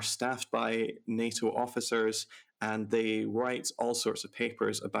 they are staffed by NATO officers, and they write all sorts of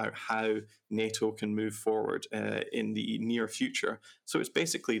papers about how NATO can move forward in the near future. So it's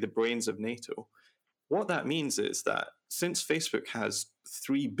basically the brains of NATO. What that means is that since Facebook has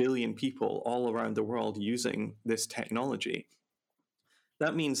 3 billion people all around the world using this technology,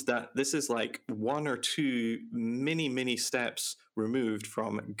 that means that this is like one or two mini steps removed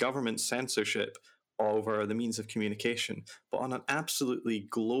from government censorship over the means of communication, but on an absolutely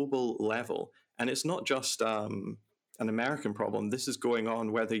global level. And it's not just an American problem. This is going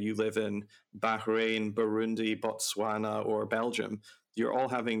on whether you live in Bahrain, Burundi, Botswana, or Belgium. You're all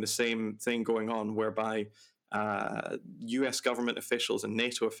having the same thing going on, whereby US government officials and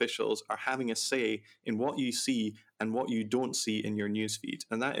NATO officials are having a say in what you see and what you don't see in your newsfeed.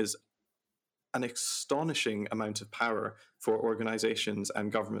 And that is an astonishing amount of power for organizations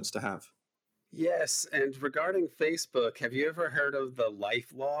and governments to have. Yes, and regarding Facebook, have you ever heard of the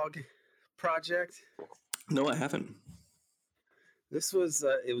LifeLog project? No, I haven't. This was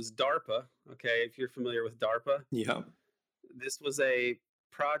it was DARPA. Okay, if you're familiar with DARPA, Yeah. this was a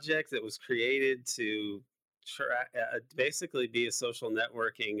project that was created to basically be a social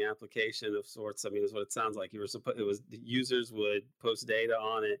networking application of sorts. I mean, is what it sounds like. It was the users would post data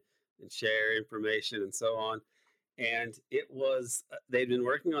on it and share information and so on. And it was they'd been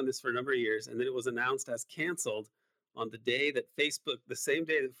working on this for a number of years, and then it was announced as canceled on the same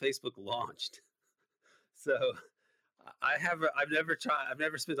day that Facebook launched. So I've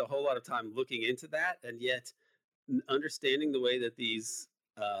never spent a whole lot of time looking into that, and yet understanding the way that these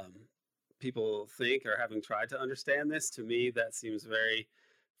people think, or having tried to understand this, to me that seems very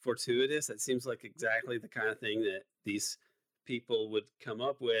fortuitous. It seems like exactly the kind of thing that these people would come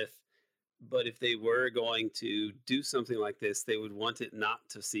up with. But if they were going to do something like this, they would want it not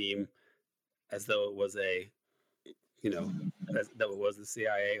to seem as though it was as though it was the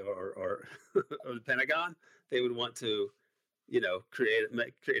CIA or or the Pentagon. They would want to, create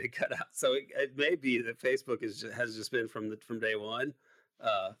a cutout. So it may be that Facebook has just been from day one,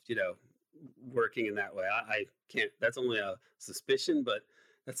 working in that way. I can't. That's only a suspicion, but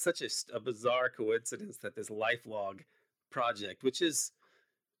that's such a bizarre coincidence that this LifeLog project, which is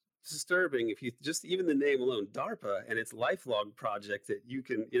disturbing, if you just even the name alone, DARPA, and its LifeLog project, that you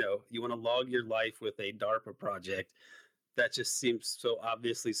can, you want to log your life with a DARPA project. That just seems so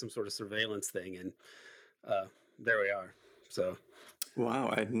obviously some sort of surveillance thing, and there we are. So, wow,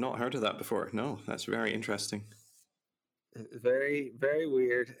 I had not heard of that before. No, that's very interesting. Very, very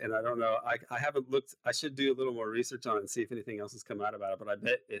weird, and I don't know. I haven't looked. I should do a little more research on it and see if anything else has come out about it. But I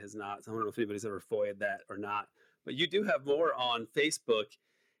bet it has not. So I don't know if anybody's ever FOIA'd that or not. But you do have more on Facebook.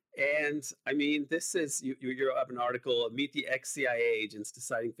 And I mean, this is you're up an article, Meet the ex-CIA agents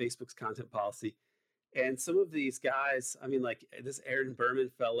deciding Facebook's content policy. And some of these guys, I mean, like this Aaron Berman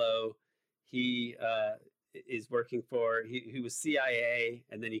fellow, he is working for, he was CIA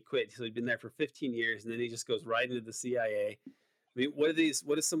and then he quit. So he'd been there for 15 years and then he just goes right into the CIA. I mean, what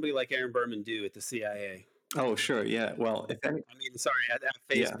does somebody like Aaron Berman do at the CIA? Oh, sure. Yeah. Well, if any, I mean, sorry, at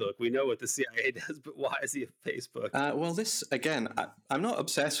yeah. Facebook, we know what the CIA does, but why is he at Facebook? Well, this again, I'm not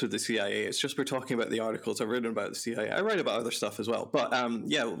obsessed with the CIA. It's just we're talking about the articles I've written about the CIA. I write about other stuff as well. But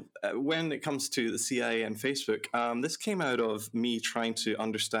yeah, when it comes to the CIA and Facebook, this came out of me trying to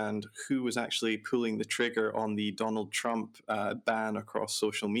understand who was actually pulling the trigger on the Donald Trump ban across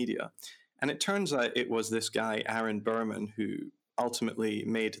social media. And it turns out it was this guy, Aaron Berman, who ultimately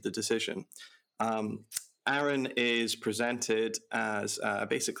made the decision. Um, Aaron is presented as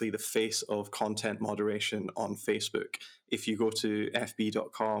basically the face of content moderation on Facebook. If you go to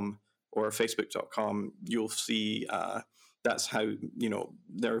fb.com or facebook.com, you'll see that's how,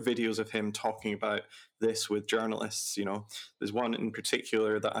 there are videos of him talking about this with journalists. There's one in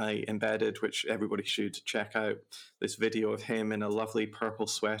particular that I embedded, which everybody should check out. This video of him in a lovely purple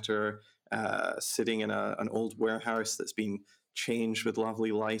sweater, sitting in an old warehouse that's been changed with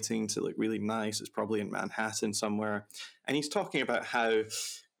lovely lighting to look really nice. It's probably in Manhattan somewhere. And he's talking about how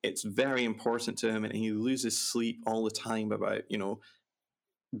it's very important to him and he loses sleep all the time about,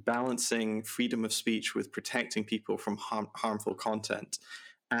 balancing freedom of speech with protecting people from harmful content.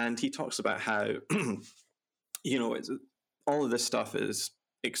 And he talks about how, all of this stuff is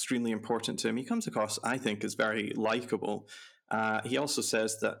extremely important to him. He comes across, I think, as very likable. He also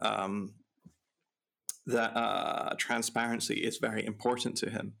says that transparency is very important to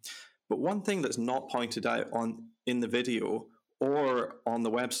him. But one thing that's not pointed out in the video or on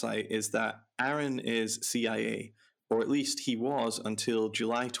the website is that Aaron is CIA, or at least he was until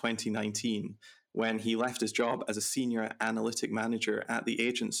July 2019, when he left his job as a senior analytic manager at the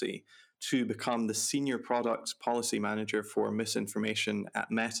agency to become the senior product policy manager for misinformation at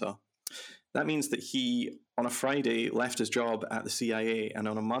Meta. That means that he, on a Friday, left his job at the CIA and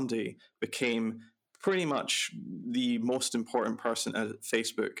on a Monday became pretty much the most important person at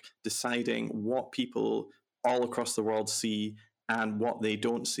Facebook, deciding what people all across the world see and what they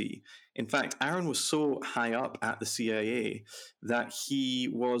don't see. In fact, Aaron was so high up at the CIA that he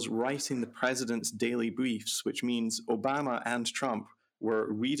was writing the president's daily briefs, which means Obama and Trump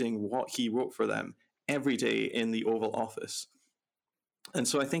were reading what he wrote for them every day in the Oval Office. And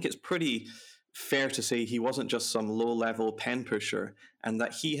so I think it's pretty fair to say he wasn't just some low-level pen pusher, and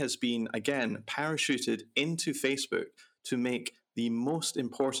that he has been, again, parachuted into Facebook to make the most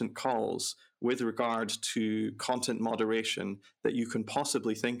important calls with regard to content moderation that you can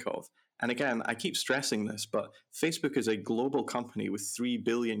possibly think of. And again, I keep stressing this, but Facebook is a global company with 3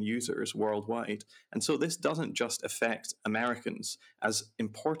 billion users worldwide. And so this doesn't just affect Americans. As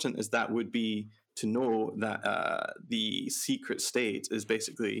important as that would be to know that the secret state is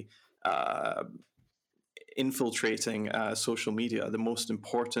basically infiltrating social media, the most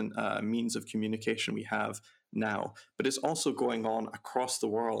important means of communication we have now. But it's also going on across the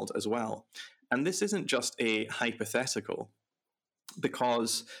world as well. And this isn't just a hypothetical,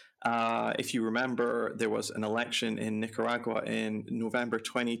 because if you remember, there was an election in Nicaragua in November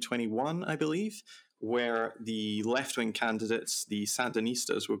 2021, I believe, where the left-wing candidates, the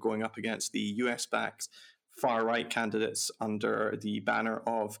Sandinistas, were going up against the US-backed far-right candidates under the banner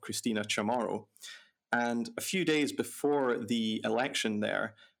of Cristina Chamorro. And a few days before the election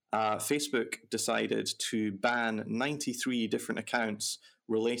there, Facebook decided to ban 93 different accounts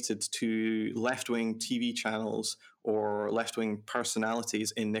related to left-wing TV channels or left-wing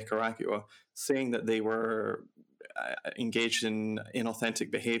personalities in Nicaragua, saying that they were engaged in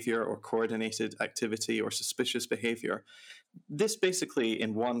inauthentic behavior or coordinated activity or suspicious behavior. This basically,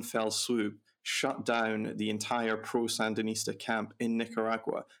 in one fell swoop, shut down the entire pro-Sandinista camp in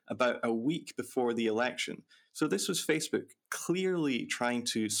Nicaragua about a week before the election. So this was Facebook clearly trying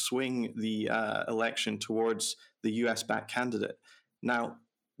to swing the election towards the US-backed candidate. Now,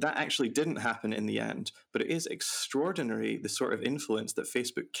 that actually didn't happen in the end, but it is extraordinary the sort of influence that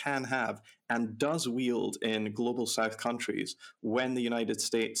Facebook can have and does wield in global South countries when the United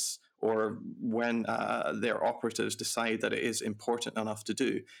States or when their operatives decide that it is important enough to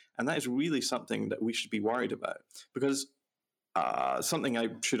do. And that is really something that we should be worried about, because something I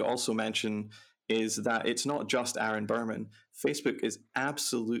should also mention is that it's not just Aaron Berman. Facebook is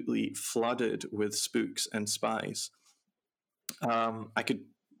absolutely flooded with spooks and spies. I could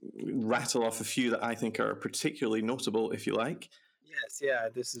rattle off a few that I think are particularly notable, if you like. Yes, yeah.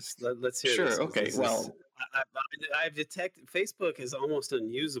 This is. Let's hear Sure. this. Okay. This well, is, I've detected Facebook is almost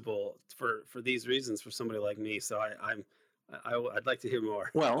unusable for these reasons for somebody like me. So I'd like to hear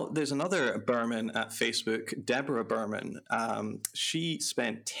more. Well, there's another Berman at Facebook, Deborah Berman. She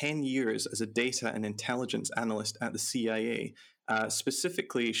spent 10 years as a data and intelligence analyst at the CIA.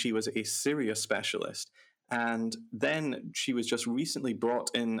 Specifically, she was a Syria specialist. And then she was just recently brought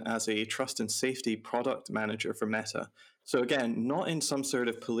in as a trust and safety product manager for Meta. So again, not in some sort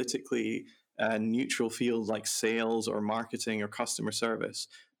of politically neutral field like sales or marketing or customer service.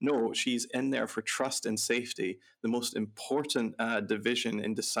 No, she's in there for trust and safety, the most important division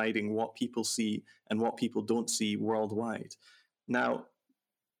in deciding what people see and what people don't see worldwide. Now,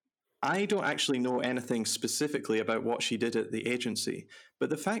 I don't actually know anything specifically about what she did at the agency,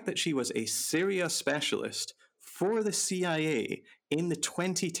 but the fact that she was a Syria specialist for the CIA in the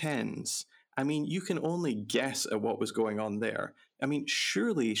 2010s, I mean, you can only guess at what was going on there. I mean,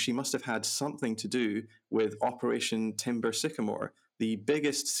 surely she must have had something to do with Operation Timber Sycamore, the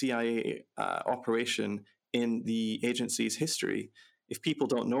biggest CIA operation in the agency's history. If people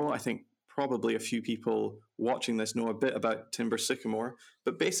don't know, I think probably a few people watching this know a bit about Timber Sycamore,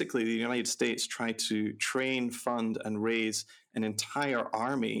 but basically the United States tried to train, fund, and raise an entire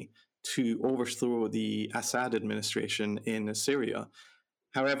army to overthrow the Assad administration in Syria.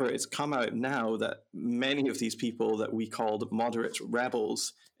 However, it's come out now that many of these people that we called moderate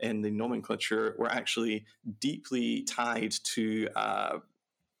rebels in the nomenclature were actually deeply tied to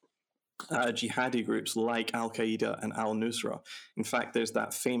jihadi groups like Al Qaeda and Al Nusra. In fact, there's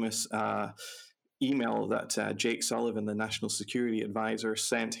that famous email that Jake Sullivan, the National Security Advisor,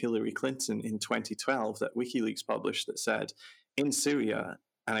 sent Hillary Clinton in 2012 that WikiLeaks published that said, in Syria,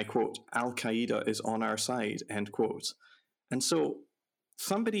 and I quote, Al Qaeda is on our side, end quote. And so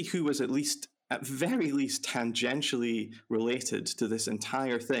somebody who was at very least tangentially related to this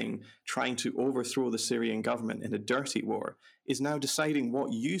entire thing, trying to overthrow the Syrian government in a dirty war, is now deciding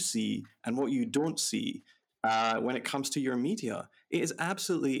what you see and what you don't see when it comes to your media. It is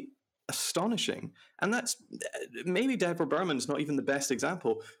absolutely astonishing. And that's maybe Deborah Berman's not even the best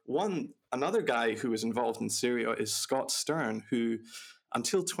example. Another guy who was involved in Syria is Scott Stern, who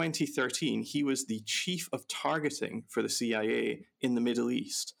until 2013, he was the chief of targeting for the CIA in the Middle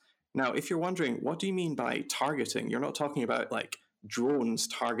East. Now, if you're wondering, what do you mean by targeting? You're not talking about like drones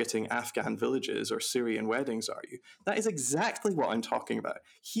targeting Afghan villages or Syrian weddings, are you? That is exactly what I'm talking about.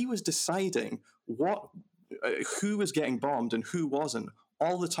 He was deciding who was getting bombed and who wasn't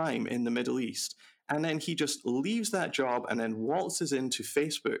all the time in the Middle East. And then he just leaves that job and then waltzes into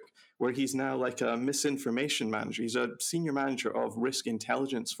Facebook, where he's now like a misinformation manager. He's a senior manager of risk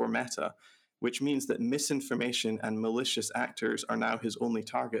intelligence for Meta, which means that misinformation and malicious actors are now his only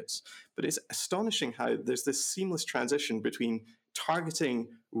targets. But it's astonishing how there's this seamless transition between targeting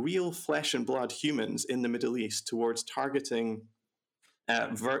real flesh and blood humans in the Middle East towards targeting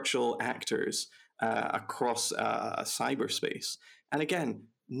virtual actors across cyberspace. And again,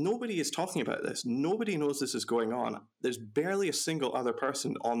 nobody is talking about this. Nobody knows this is going on. There's barely a single other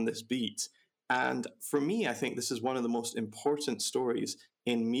person on this beat. And for me, I think this is one of the most important stories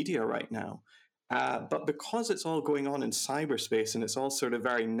in media right now. But because it's all going on in cyberspace and it's all sort of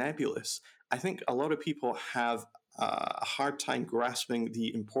very nebulous, I think a lot of people have a hard time grasping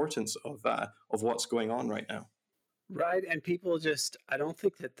the importance of what's going on right now. Right, and people I don't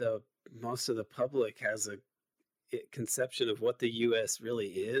think that most of the public has a conception of what the U.S. really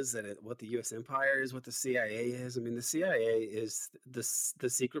is, and what the U.S. empire is, what the CIA is. I mean, the CIA is the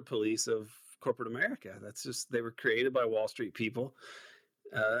secret police of corporate America. They were created by Wall Street people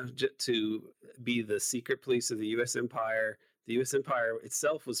to be the secret police of the U.S. empire. The U.S. empire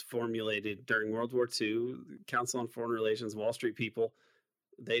itself was formulated during World War II. Council on Foreign Relations, Wall Street people,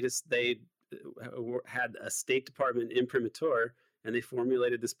 they had a State Department imprimatur, and they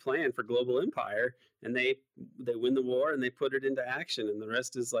formulated this plan for global empire, and they win the war and they put it into action, and the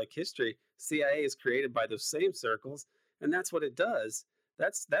rest is like history. CIA is created by those same circles, and that's what it does.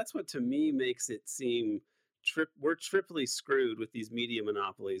 That's what to me makes it seem we're triply screwed with these media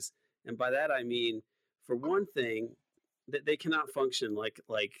monopolies. And by that I mean, for one thing, that they cannot function like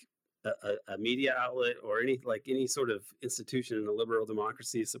a media outlet or any sort of institution in a liberal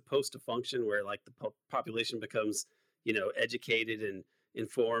democracy is supposed to function, where like the population becomes educated and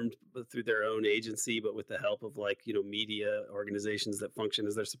informed through their own agency, but with the help of media organizations that function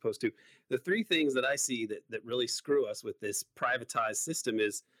as they're supposed to. The three things that I see that really screw us with this privatized system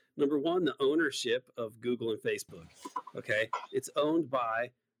is, number one, the ownership of Google and Facebook. Okay, it's owned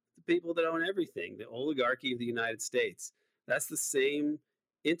by the people that own everything, the oligarchy of the United States. That's the same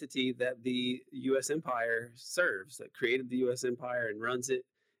entity that the U.S. empire serves, that created the U.S. empire and runs it,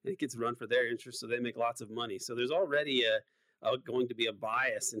 and it gets run for their interests, so they make lots of money. So there's already going to be a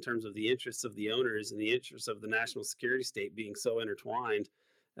bias in terms of the interests of the owners and the interests of the national security state being so intertwined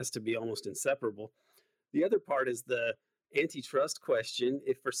as to be almost inseparable. The other part is the antitrust question.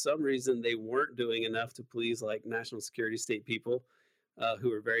 If for some reason they weren't doing enough to please like national security state people,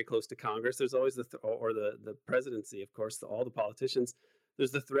 who are very close to Congress. There's always the presidency, of course, all the politicians.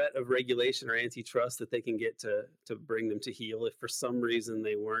 There's the threat of regulation or antitrust that they can get to bring them to heel if for some reason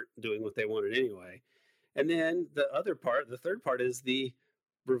they weren't doing what they wanted anyway. And then the third part is the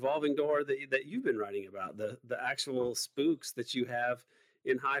revolving door that you've been writing about, the actual spooks that you have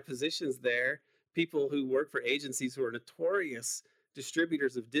in high positions there, people who work for agencies who are notorious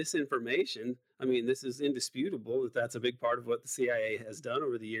distributors of disinformation. I mean, this is indisputable that that's a big part of what the CIA has done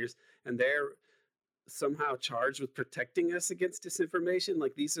over the years, and they're somehow charged with protecting us against disinformation.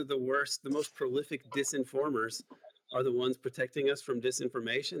 Like, these are the worst, the most prolific disinformers are the ones protecting us from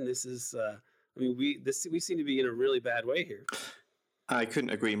disinformation. This is, I mean, we seem to be in a really bad way here. I couldn't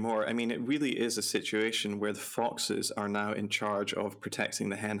agree more. I mean, it really is a situation where the foxes are now in charge of protecting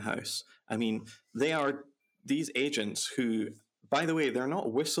the hen house. I mean, they are these agents who, by the way, they're not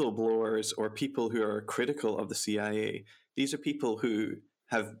whistleblowers or people who are critical of the CIA. These are people who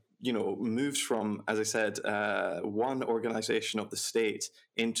have, moved from, as I said, one organization of the state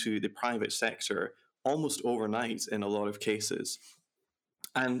into the private sector almost overnight in a lot of cases.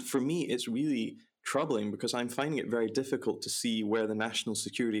 And for me, it's really troubling because I'm finding it very difficult to see where the national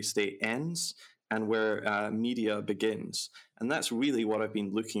security state ends and where media begins. And that's really what I've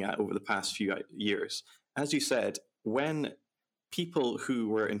been looking at over the past few years. As you said, when people who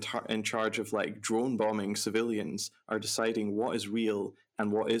were in charge of like drone bombing civilians are deciding what is real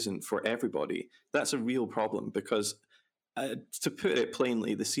and what isn't for everybody, that's a real problem because to put it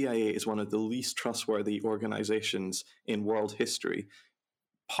plainly, the CIA is one of the least trustworthy organizations in world history.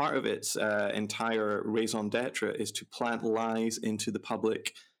 Part of its entire raison d'etre is to plant lies into the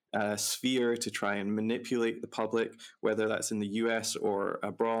public sphere to try and manipulate the public, whether that's in the US or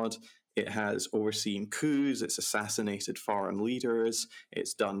abroad. It has overseen coups, it's assassinated foreign leaders,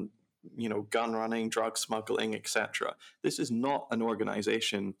 it's done, gun running, drug smuggling, etc. This is not an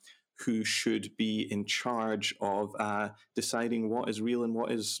organization who should be in charge of deciding what is real and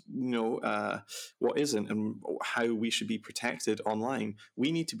what is, what isn't, and how we should be protected online.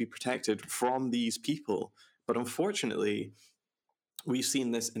 We need to be protected from these people. But unfortunately, we've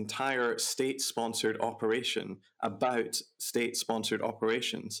seen this entire state-sponsored operation about state-sponsored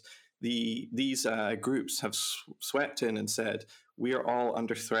operations. These groups have swept in and said, we are all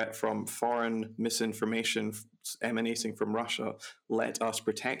under threat from foreign misinformation emanating from Russia. Let us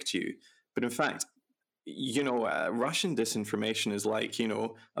protect you. But in fact, Russian disinformation is like,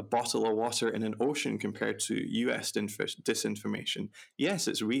 a bottle of water in an ocean compared to US disinformation. Yes,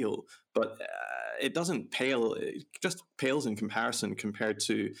 it's real, but it doesn't pale, it just pales in comparison compared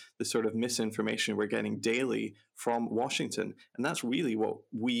to the sort of misinformation we're getting daily from Washington. And that's really what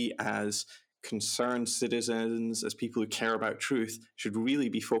we as concerned citizens, as people who care about truth, should really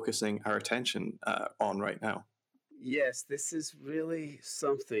be focusing our attention on right now. Yes, this is really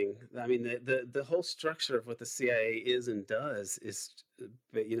something. I mean, the whole structure of what the CIA is and does is,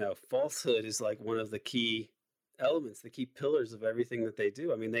 falsehood is like one of the key elements, the key pillars of everything that they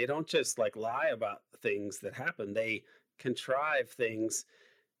do. I mean, they don't just like lie about things that happen. They contrive things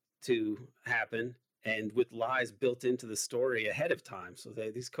to happen and with lies built into the story ahead of time. So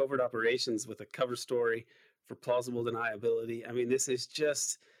these covert operations with a cover story for plausible deniability. I mean, this is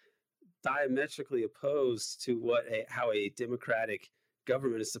just diametrically opposed to how a democratic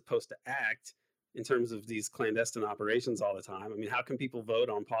government is supposed to act in terms of these clandestine operations all the time. I mean, how can people vote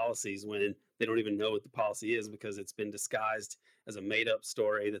on policies when they don't even know what the policy is because it's been disguised as a made-up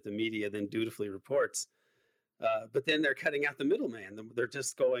story that the media then dutifully reports? But then they're cutting out the middleman. They're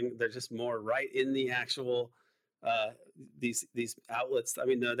just more right in the actual these outlets. I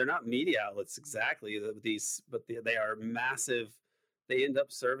mean, they're not media outlets exactly. But they are massive. They end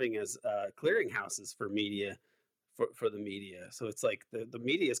up serving as clearinghouses for media, for the media. So it's like the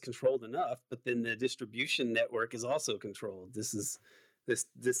media is controlled enough, but then the distribution network is also controlled. This is.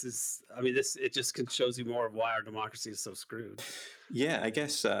 I mean, it just shows you more of why our democracy is so screwed. Yeah, I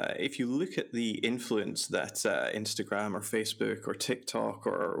guess if you look at the influence that Instagram or Facebook or TikTok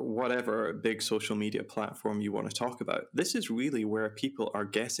or whatever big social media platform you want to talk about, this is really where people are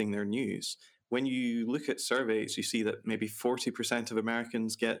getting their news. When you look at surveys, you see that maybe 40% of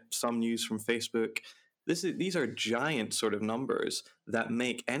Americans get some news from Facebook. These are giant sort of numbers that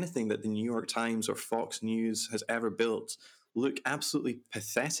make anything that the New York Times or Fox News has ever built look absolutely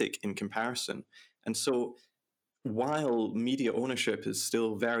pathetic in comparison. And so while media ownership is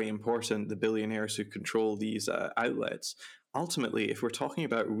still very important, the billionaires who control these outlets, ultimately, if we're talking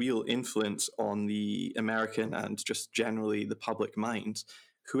about real influence on the American and just generally the public mind,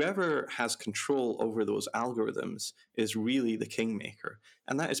 whoever has control over those algorithms is really the kingmaker.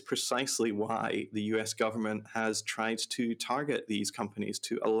 And that is precisely why the US government has tried to target these companies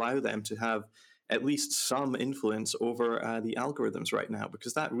to allow them to have at least some influence over the algorithms right now,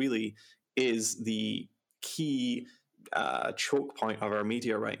 because that really is the key choke point of our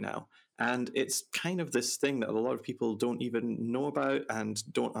media right now. And it's kind of this thing that a lot of people don't even know about and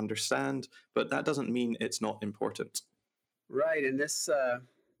don't understand, but that doesn't mean it's not important. Right, and this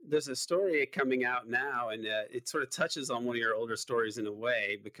there's a story coming out now, and it sort of touches on one of your older stories in a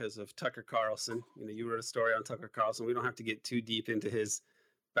way because of Tucker Carlson. You know, you wrote a story on Tucker Carlson. We don't have to get too deep into his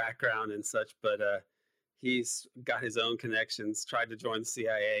background and such, but he's got his own connections. Tried to join the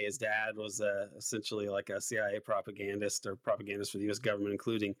CIA. His dad was essentially like a CIA propagandist or propagandist for the U.S. government,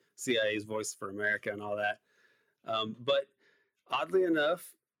 including CIA's Voice for America and all that. But oddly enough,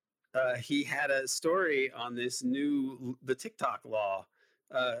 he had a story on the TikTok law.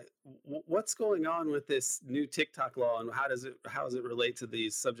 What's going on with this new TikTok law, and how does it relate to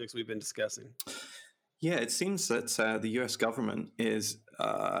these subjects we've been discussing? Yeah, it seems that the US government is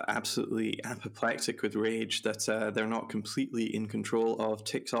absolutely apoplectic with rage that they're not completely in control of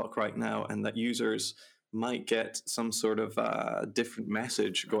TikTok right now, and that users might get some sort of different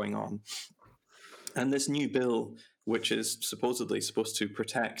message going on. And this new bill, which is supposedly supposed to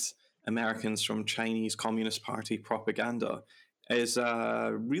protect Americans from Chinese Communist Party propaganda, is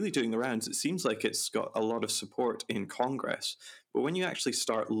really doing the rounds. It seems like it's got a lot of support in Congress. But when you actually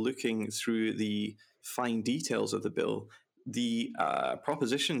start looking through the fine details of the bill, the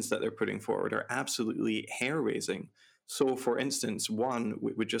propositions that they're putting forward are absolutely hair-raising. So, for instance, one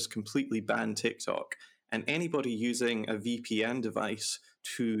would just completely ban TikTok, and anybody using a VPN device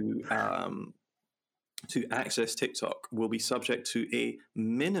to access TikTok will be subject to a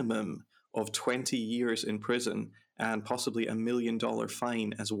minimum of 20 years in prison and possibly $1 million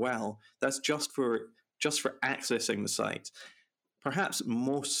fine as well. That's just for accessing the site. Perhaps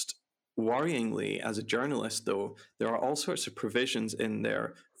most worryingly, as a journalist, though, there are all sorts of provisions in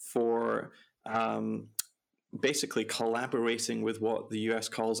there for basically collaborating with what the US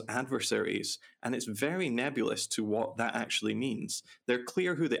calls adversaries. And it's very nebulous to what that actually means. They're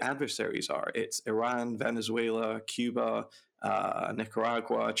clear who the adversaries are. It's Iran, Venezuela, Cuba,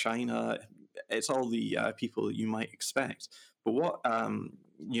 Nicaragua, China. It's all the people that you might expect. But what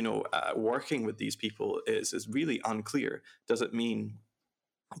working with these people is really unclear. Does it mean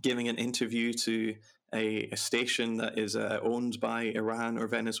giving an interview to a station that is owned by Iran or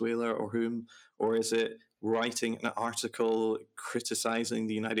Venezuela or whom? Or is it writing an article criticizing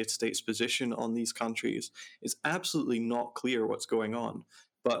the United States position on these countries? It's absolutely not clear what's going on.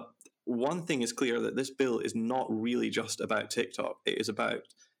 But one thing is clear, that this bill is not really just about TikTok. It is about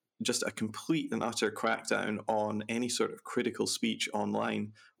just a complete and utter crackdown on any sort of critical speech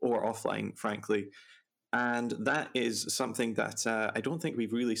online or offline, frankly. And that is something that I don't think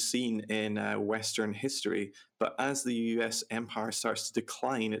we've really seen in Western history. But as the US empire starts to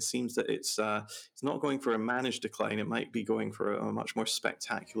decline, it seems that it's not going for a managed decline. It might be going for a much more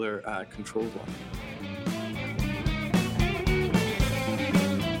spectacular, controlled one.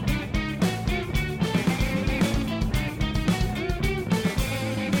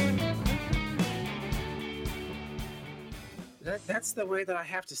 That's the way that I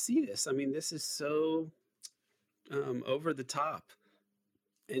have to see this. I mean, this is so over the top,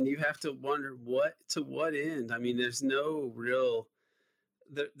 and you have to wonder to what end. I mean, there's no real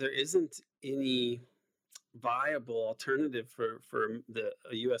there isn't any viable alternative for the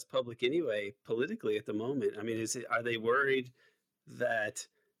U.S. public anyway, politically at the moment. I mean, are they worried that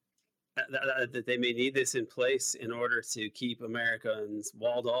that they may need this in place in order to keep Americans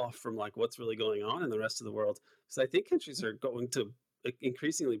walled off from like what's really going on in the rest of the world? So I think countries are going to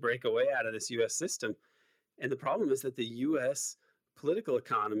increasingly break away out of this U.S. system. And the problem is that the U.S. political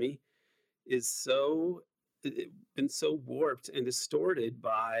economy is been so warped and distorted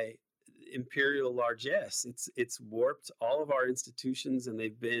by imperial largesse. It's warped all of our institutions, and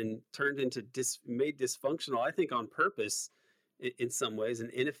they've been turned into made dysfunctional, I think, on purpose in some ways, and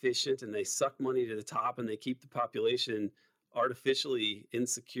inefficient. And they suck money to the top, and they keep the population artificially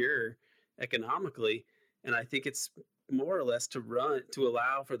insecure economically. And I think it's more or less to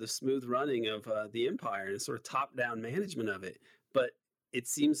allow for the smooth running of the empire and sort of top-down management of it. But it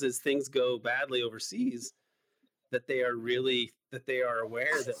seems as things go badly overseas that they are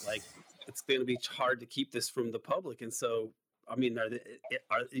aware that like it's going to be hard to keep this from the public. And so, I mean,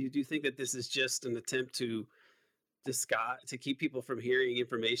 do you think that this is just an attempt to keep people from hearing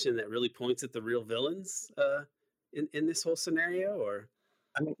information that really points at the real villains in this whole scenario, or?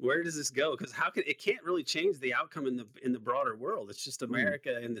 I mean, Where does this go? Because how can it can't really change the outcome in the broader world. It's just mm,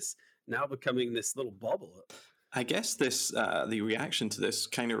 America and this now becoming this little bubble. I guess this the reaction to this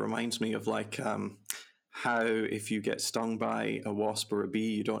kind of reminds me of like how if you get stung by a wasp or a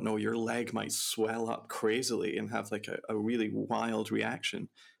bee, you don't know, your leg might swell up crazily and have like a really wild reaction.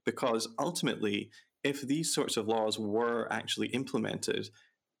 Because ultimately, if these sorts of laws were actually implemented,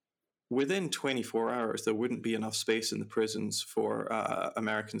 within 24 hours, there wouldn't be enough space in the prisons for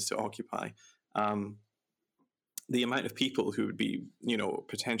Americans to occupy. Um, the amount of people who would be,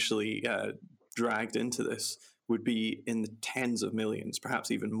 potentially dragged into this would be in the tens of millions,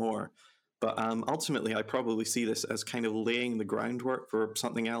 perhaps even more. But ultimately, I probably see this as kind of laying the groundwork for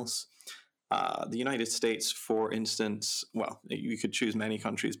something else. The United States, for instance, well, you could choose many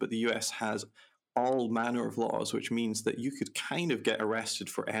countries, but the US has all manner of laws, which means that you could kind of get arrested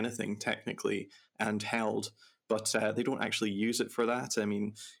for anything technically and held, but they don't actually use it for that. I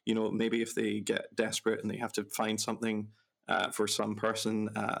mean, maybe if they get desperate and they have to find something for some person,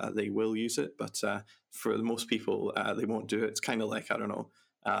 they will use it, but for most people, they won't do it. It's kind of like, I don't know,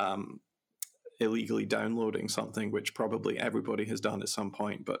 um, illegally downloading something, which probably everybody has done at some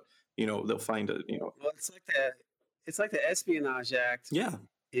point, but they'll find it. Well, it's like the Espionage Act Yeah,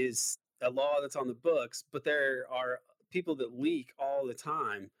 is a law that's on the books, but there are people that leak all the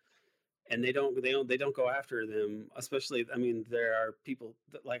time, and they don't go after them. Especially, I mean, there are people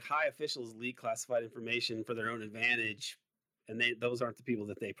that, like high officials, leak classified information for their own advantage, and those aren't the people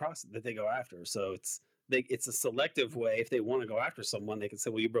that they go after. So it's a selective way. If they want to go after someone, they can say,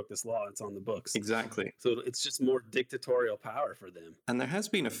 "Well, you broke this law. It's on the books." exactly. So it's just more dictatorial power for them. And there has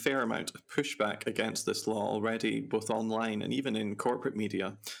been a fair amount of pushback against this law already, both online and even in corporate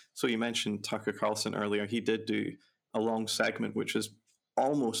media. So you mentioned Tucker Carlson earlier. He did do a long segment, which was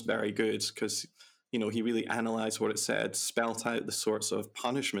almost very good because, he really analyzed what it said, spelt out the sorts of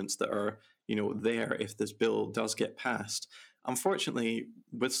punishments that are, there if this bill does get passed. Unfortunately,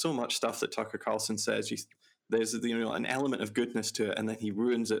 with so much stuff that Tucker Carlson says, there's an element of goodness to it, and then he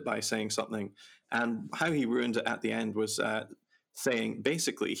ruins it by saying something. And how he ruined it at the end was saying,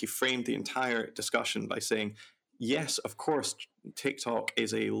 basically, he framed the entire discussion by saying, yes, of course, TikTok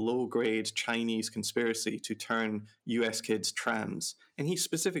is a low-grade Chinese conspiracy to turn US kids trans. And he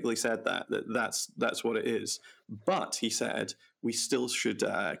specifically said that's what it is. But he said, we still should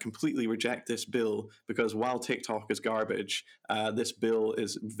completely reject this bill because while TikTok is garbage, this bill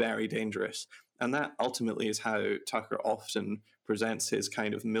is very dangerous. And that ultimately is how Tucker often presents his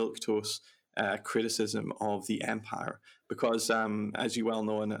kind of milquetoast criticism of the empire. Because, as you well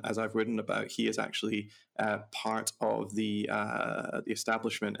know, and as I've written about, he is actually part of the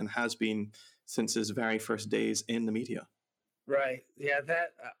establishment and has been since his very first days in the media. Right. Yeah,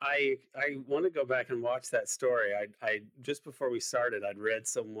 that I want to go back and watch that story. I just before we started, I'd read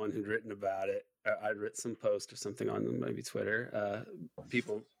someone who'd written about it. I'd read some post or something on maybe Twitter,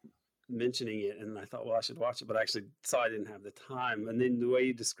 people mentioning it, and I thought, well, I should watch it, but I actually saw I didn't have the time. And then the way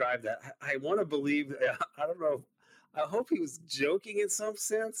you described that, I want to believe. I don't know. I hope he was joking in some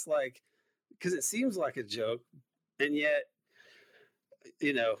sense, like because it seems like a joke, and yet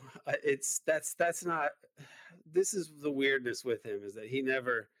that's not. This is the weirdness with him is that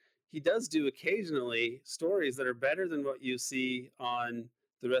he does do occasionally stories that are better than what you see on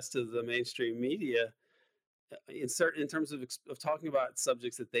the rest of the mainstream media in terms of talking about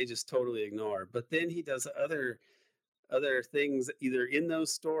subjects that they just totally ignore. But then he does other things either in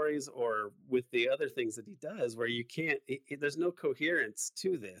those stories or with the other things that he does where you can't. There's no coherence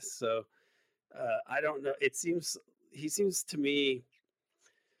to this. So I don't know. He seems to me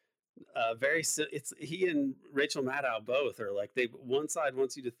it's he and Rachel Maddow both are like one side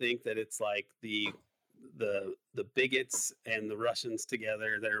wants you to think that it's like the bigots and the Russians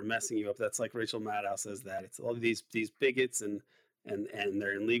together that are messing you up. That's like Rachel Maddow says that it's all these bigots and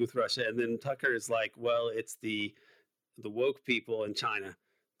they're in league with Russia. And then Tucker is like, well, it's the woke people in China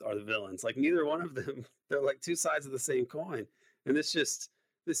are the villains. Like neither one of them. They're like two sides of the same coin. And this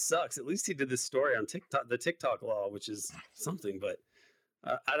sucks. At least he did this story on TikTok, the TikTok law, which is something. But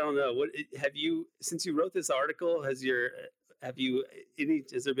I don't know. What have you since you wrote this article? Has there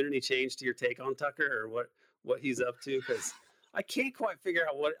been any change to your take on Tucker or what he's up to? Because I can't quite figure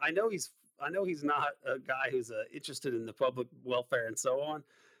out what I know. He's not a guy who's interested in the public welfare and so on.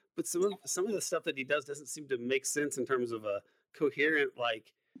 But some of the stuff that he does doesn't seem to make sense in terms of a coherent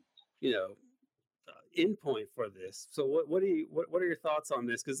endpoint for this. So what are your thoughts on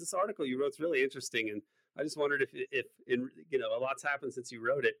this? Because this article you wrote is really interesting, and I just wondered if a lot's happened since you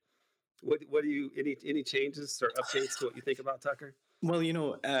wrote it. What do you any changes or updates to what you think about Tucker? Well,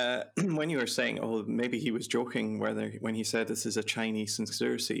 when you were saying, oh, maybe he was joking when he said this is a Chinese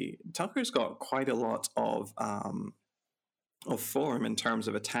conspiracy, Tucker's got quite a lot of form in terms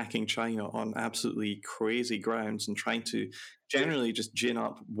of attacking China on absolutely crazy grounds and trying to generally just gin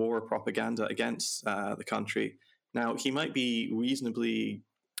up war propaganda against the country. Now, he might be reasonably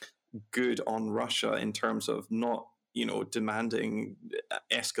good on Russia in terms of not, demanding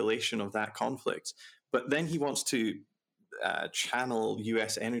escalation of that conflict, but then he wants to channel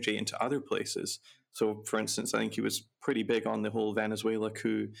US energy into other places. So, for instance, I think he was pretty big on the whole Venezuela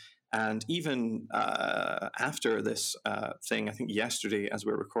coup. And even after this thing, I think yesterday, as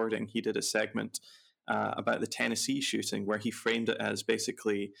we're recording, he did a segment about the Tennessee shooting where he framed it as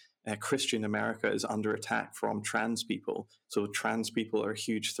basically Christian America is under attack from trans people. So, trans people are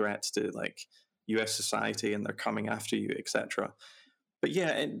huge threats to like US society and they're coming after you, etc. But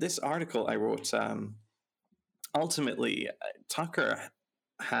yeah, in this article I wrote, ultimately, Tucker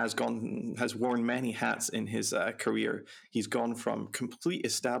has worn many hats in his career. He's gone from complete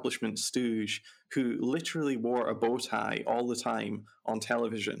establishment stooge who literally wore a bow tie all the time on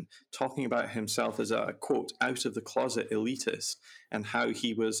television, talking about himself as a quote out of the closet elitist and how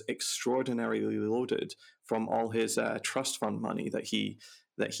he was extraordinarily loaded from all his trust fund money that he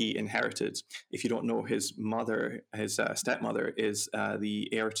inherited. If you don't know, his mother, his stepmother, is the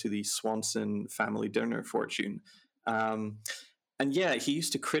heir to the Swanson family dinner fortune. Um, and yeah, he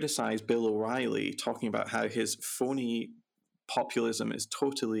used to criticize Bill O'Reilly, talking about how his phony populism is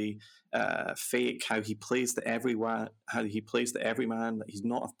totally fake. How he plays the everyman, that he's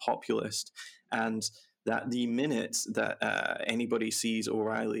not a populist, and that the minute that anybody sees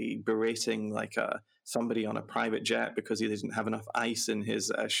O'Reilly berating like somebody on a private jet because he didn't have enough ice in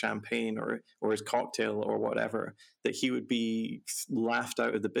his champagne or his cocktail or whatever, that he would be laughed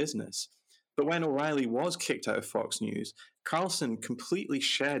out of the business. But when O'Reilly was kicked out of Fox News, Carlson completely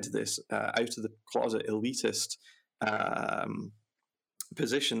shed this out of the closet elitist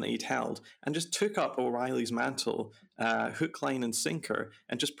position that he'd held and just took up O'Reilly's mantle, hook, line, and sinker,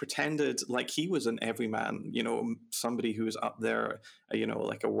 and just pretended like he was an everyman, somebody who was up there,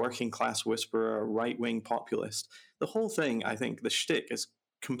 like a working class whisperer, a right wing populist. The whole thing, I think, the shtick is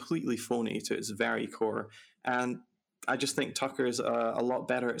completely phony to its very core. And I just think Tucker is a lot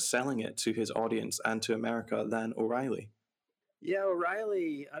better at selling it to his audience and to America than O'Reilly. Yeah,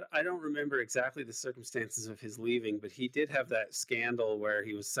 O'Reilly, I don't remember exactly the circumstances of his leaving, but he did have that scandal where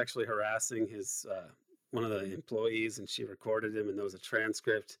he was sexually harassing his one of the employees, and she recorded him, and there was a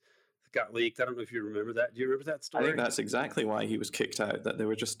transcript that got leaked. I don't know if you remember that. Do you remember that I think story? that's exactly why he was kicked out, that there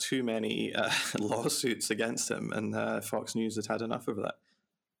were just too many lawsuits against him, and Fox News had had enough of that.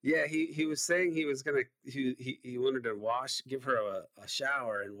 Yeah, he was saying he was gonna he wanted to give her a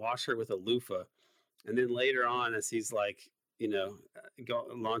shower and wash her with a loofah, and then later on, as he's like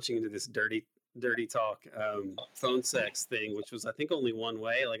launching into this dirty talk phone sex thing, which was I think only one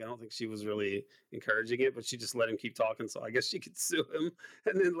way. Like I don't think she was really encouraging it, but she just let him keep talking, so I guess she could sue him.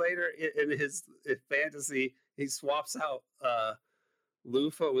 And then later in his fantasy, he swaps out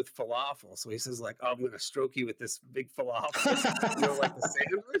loofah with falafel. So he says like, "Oh, I'm going to stroke you with this big falafel," like the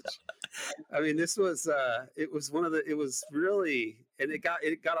sandwich. I mean, this was it was one of the it was really, and it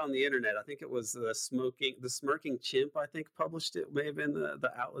got on the internet. I think it was the smirking chimp. I think published it. May have been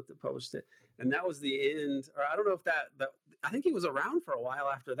the outlet that published it, and that was the end. Or I don't know if that I think he was around for a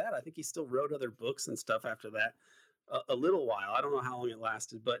while after that. I think he still wrote other books and stuff after that. A little while. I don't know how long it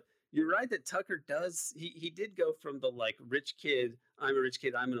lasted, but you're right that Tucker does. He did go from the like rich kid. I'm a rich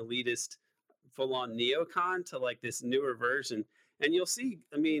kid. I'm an elitist, full on neocon to like this newer version. And you'll see.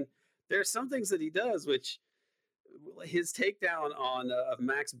 I mean, there's some things that he does, which his takedown on of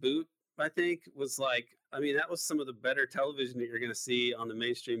Max Boot, I think, was like. I mean, that was some of the better television that you're going to see on the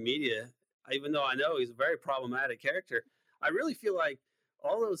mainstream media. Even though I know he's a very problematic character, I really feel like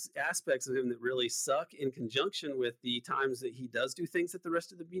all those aspects of him that really suck in conjunction with the times that he does do things that the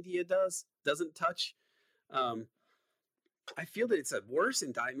rest of the media doesn't touch. Um, I feel that it's a worse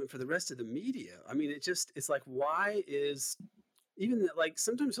indictment for the rest of the media. I mean, it's like, why is even that, like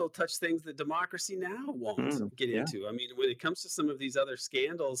sometimes he'll touch things that Democracy Now! Won't get Yeah. into. I mean, when it comes to some of these other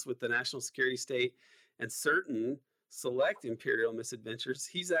scandals with the national security state and certain select imperial misadventures,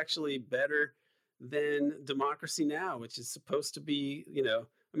 he's actually better than Democracy Now!, which is supposed to be,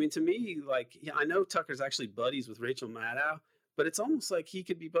 I mean, to me, like, yeah, I know Tucker's actually buddies with Rachel Maddow, but it's almost like he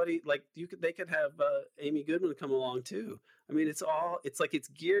could be like they could have Amy Goodman come along too. I mean, it's like it's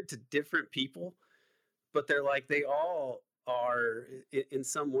geared to different people, but they all are in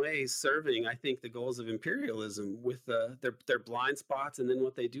some ways serving, I think, the goals of imperialism with their blind spots and then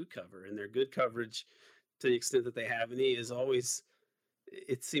what they do cover, and their good coverage, to the extent that they have any, is always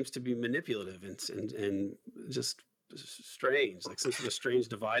it seems to be manipulative and just strange, like some sort of strange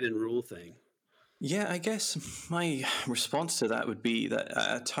divide and rule thing. Yeah, I guess my response to that would be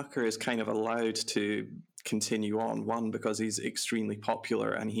that Tucker is kind of allowed to continue on. One, because he's extremely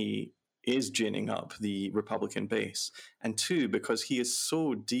popular and he is ginning up the Republican base. And two, because he is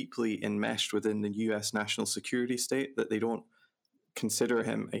so deeply enmeshed within the US national security state that they don't consider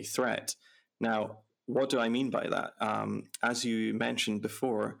him a threat. Now, what do I mean by that? As you mentioned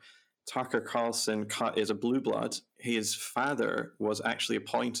before, Tucker Carlson is a blue blood. His father was actually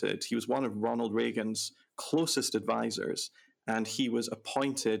appointed. He was one of Ronald Reagan's closest advisors, and he was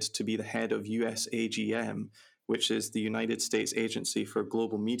appointed to be the head of USAGM, which is the United States Agency for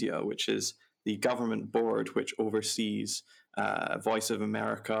Global Media, which is the government board which oversees Voice of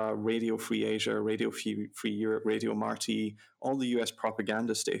America, Radio Free Asia, Radio Free Europe, Radio Marti, all the US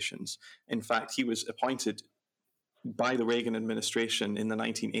propaganda stations. In fact, he was appointed by the Reagan administration in the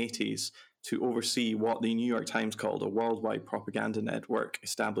 1980s to oversee what the New York Times called a worldwide propaganda network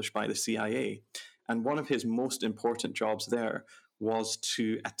established by the CIA. And one of his most important jobs there was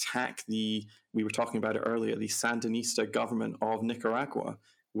to attack we were talking about it earlier, the Sandinista government of Nicaragua,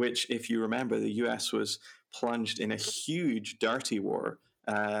 which, if you remember, the US was plunged in a huge dirty war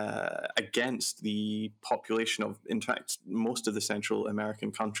against the population of, in fact, most of the Central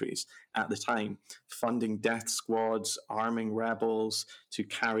American countries at the time, funding death squads, arming rebels to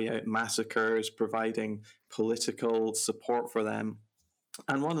carry out massacres, providing political support for them.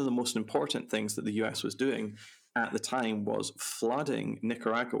 And one of the most important things that the US was doing at the time was flooding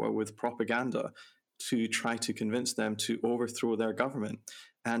Nicaragua with propaganda to try to convince them to overthrow their government.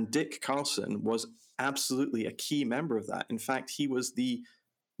 And Dick Carlson was absolutely a key member of that. In fact, he was the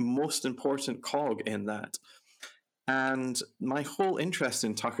most important cog in that. And my whole interest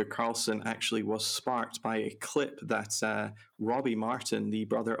in Tucker Carlson actually was sparked by a clip that Robbie Martin, the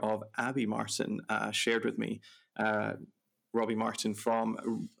brother of Abby Martin, shared with me. Robbie Martin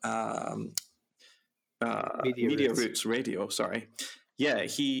from Media Roots Radio, sorry. Yeah,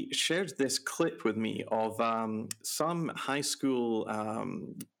 he shared this clip with me of some high school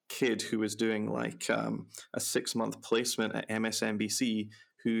kid who was doing like a 6-month placement at MSNBC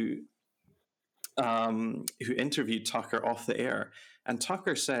who interviewed Tucker off the air. And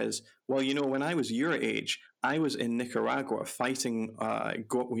Tucker says, well, you know, when I was your age, I was in Nicaragua fighting.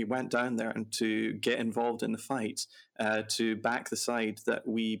 We went down there and to get involved in the fight to back the side that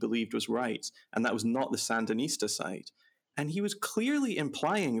we believed was right. And that was not the Sandinista side. And he was clearly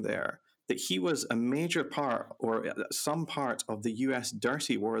implying there that he was a major part or some part of the US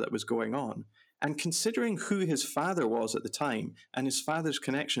dirty war that was going on. And considering who his father was at the time and his father's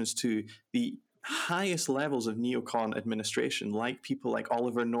connections to the highest levels of neocon administration, like people like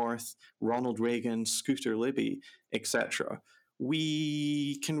Oliver North, Ronald Reagan, Scooter Libby, etc.,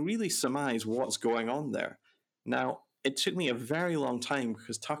 we can really surmise what's going on there. Now, it took me a very long time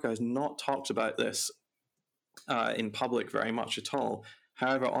because Tucker has not talked about this in public very much at all.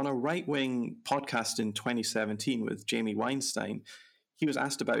 However, on a right-wing podcast in 2017 with Jamie Weinstein, he was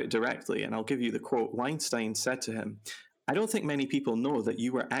asked about it directly, and I'll give you the quote. Weinstein said to him, I don't think many people know that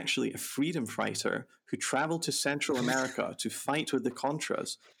you were actually a freedom fighter who traveled to Central America to fight with the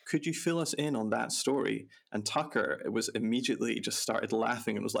Contras. Could you fill us in on that story? And Tucker was immediately just started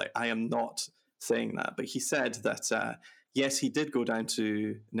laughing and was like, I am not saying that. But he said that, yes, he did go down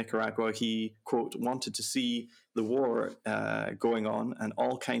to Nicaragua. He, quote, wanted to see the war going on and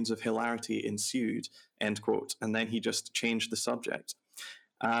all kinds of hilarity ensued, end quote. And then he just changed the subject.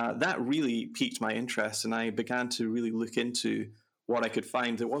 That really piqued my interest, and I began to really look into what I could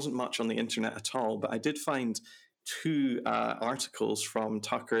find. There wasn't much on the internet at all, but I did find 2 articles from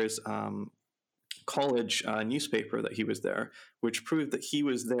Tucker's college newspaper that he was there, which proved that he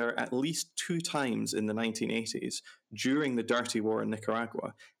was there at least 2 times in the 1980s during the dirty war in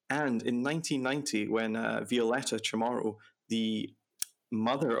Nicaragua. And in 1990, when Violeta Chamorro, the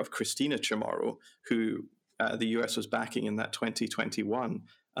mother of Cristina Chamorro, who the US was backing in that 2021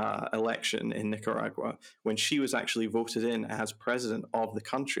 election in Nicaragua, when she was actually voted in as president of the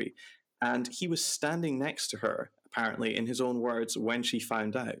country. And he was standing next to her, apparently, in his own words, when she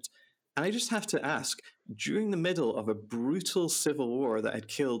found out. And I just have to ask, during the middle of a brutal civil war that had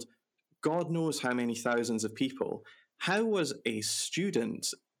killed God knows how many thousands of people, how was a student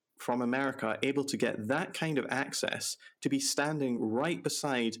from America able to get that kind of access to be standing right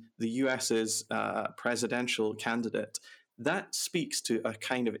beside the US's presidential candidate? That speaks to a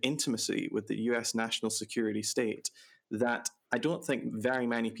kind of intimacy with the US national security state that I don't think very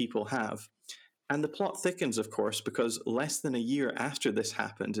many people have. And the plot thickens, of course, because less than a year after this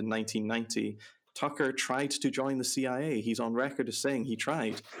happened in 1990, Tucker tried to join the CIA. He's on record as saying he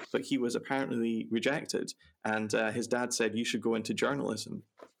tried, but he was apparently rejected. And his dad said, "You should go into journalism."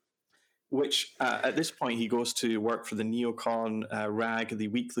 Which at this point he goes to work for the neocon rag, the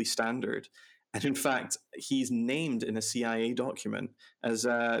Weekly Standard. And in fact, he's named in a CIA document as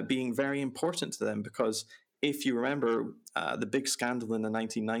being very important to them because if you remember, the big scandal in the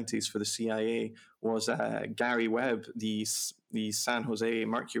 1990s for the CIA was Gary Webb, the San Jose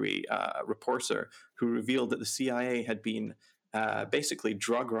Mercury reporter, who revealed that the CIA had been basically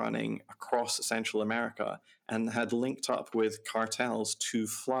drug running across Central America and had linked up with cartels to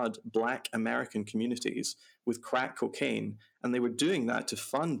flood Black American communities with crack cocaine. And they were doing that to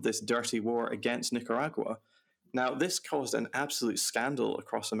fund this dirty war against Nicaragua. Now, this caused an absolute scandal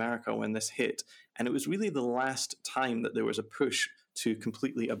across America when this hit. And it was really the last time that there was a push to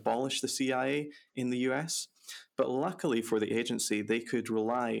completely abolish the CIA in the US. But luckily for the agency, they could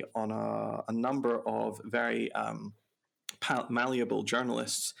rely on a number of very malleable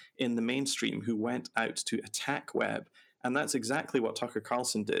journalists in the mainstream who went out to attack Webb. And that's exactly what Tucker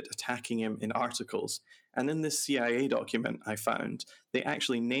Carlson did, attacking him in articles. And in this CIA document I found, they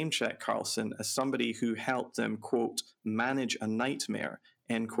actually name-check Carlson as somebody who helped them, quote, manage a nightmare,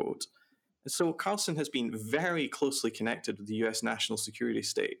 end quote. So Carlson has been very closely connected with the US national security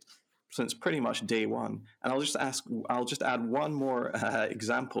state since pretty much day one. And I'll just add one more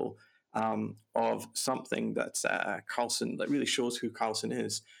example of something that Carlson, that really shows who Carlson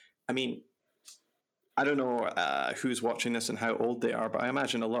is. I mean, I don't know who's watching this and how old they are, but I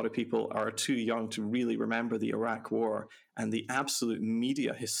imagine a lot of people are too young to really remember the Iraq War and the absolute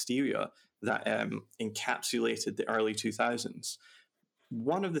media hysteria that encapsulated the early 2000s.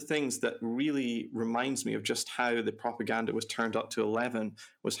 One of the things that really reminds me of just how the propaganda was turned up to 11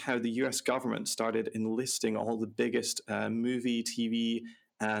 was how the US government started enlisting all the biggest movie, TV,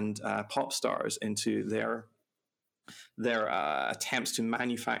 and pop stars into their attempts to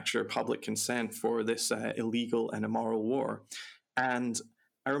manufacture public consent for this illegal and immoral war. And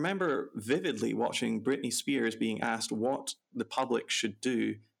I remember vividly watching Britney Spears being asked what the public should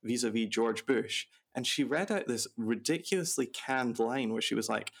do vis-a-vis George Bush. And she read out this ridiculously canned line where she was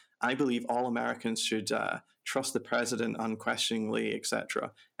like, "I believe all Americans should trust the president unquestioningly,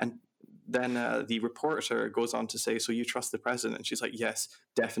 etc." And then the reporter goes on to say, "So you trust the president?" And she's like, "Yes,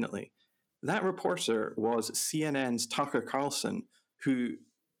 definitely." That reporter was CNN's Tucker Carlson, who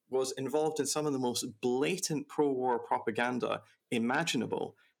was involved in some of the most blatant pro-war propaganda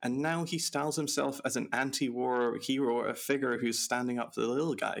imaginable. And now he styles himself as an anti-war hero, a figure who's standing up for the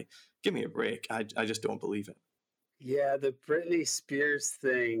little guy. Give me a break. I just don't believe it. Yeah, the Britney Spears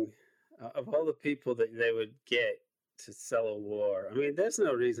thing, of all the people that they would get to sell a war, I mean, there's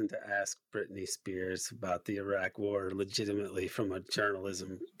no reason to ask Britney Spears about the Iraq War legitimately from a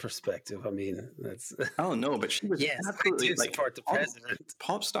journalism perspective. I mean, that's Oh no, but she was yes, I absolutely do like support the president.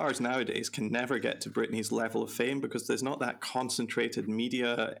 pop stars nowadays can never get to Britney's level of fame because there's not that concentrated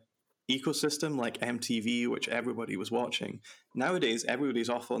media ecosystem like MTV, which everybody was watching. Nowadays, everybody's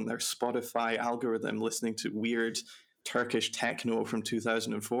off on their Spotify algorithm listening to weird Turkish techno from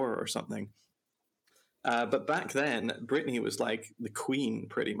 2004 or something. But back then, Britney was like the queen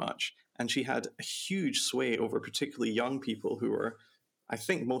pretty much. And she had a huge sway over particularly young people who were, I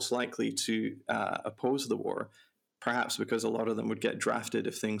think, most likely to oppose the war, perhaps because a lot of them would get drafted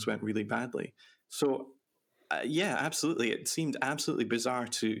if things went really badly. So, yeah, absolutely. It seemed absolutely bizarre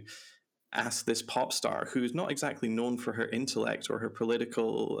to ask this pop star, who's not exactly known for her intellect or her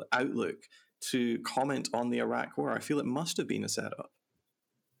political outlook, to comment on the Iraq War. I feel it must have been a setup,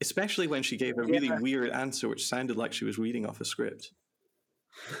 especially when she gave a really weird answer, which sounded like she was reading off a script.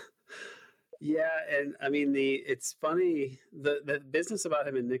 Yeah, and I mean it's funny, the business about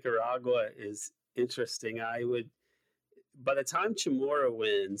him in Nicaragua is interesting. By the time Chamorro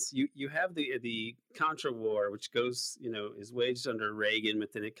wins, you have the Contra War, which goes, is waged under Reagan,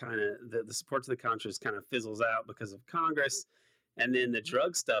 but then it kind of the support to the Contras kind of fizzles out because of Congress, and then the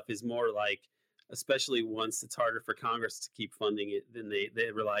drug stuff is more like, especially once it's harder for Congress to keep funding it, then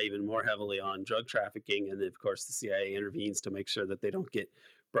they rely even more heavily on drug trafficking, and then of course the CIA intervenes to make sure that they don't get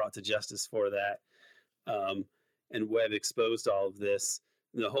brought to justice for that. And Webb exposed all of this.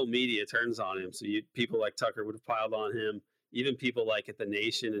 The whole media turns on him. So people like Tucker would have piled on him. Even people like at The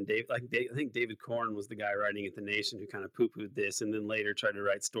Nation and I think David Corn was the guy writing at The Nation who kind of poo-pooed this, and then later tried to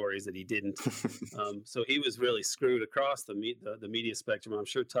write stories that he didn't. So he was really screwed across the media spectrum. I'm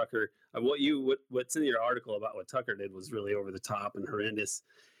sure Tucker, what's in your article about what Tucker did was really over the top and horrendous.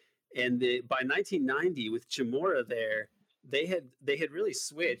 And by 1990, with Chamorro there, they had really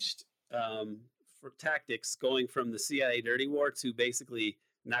switched for tactics, going from the CIA dirty war to basically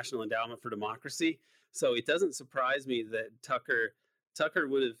National Endowment for Democracy. So it doesn't surprise me that Tucker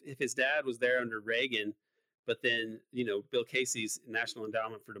would have, if his dad was there under Reagan, but then, Bill Casey's National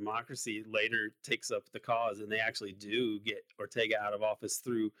Endowment for Democracy later takes up the cause and they actually do get Ortega out of office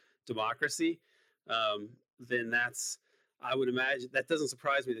through democracy, then I would imagine that doesn't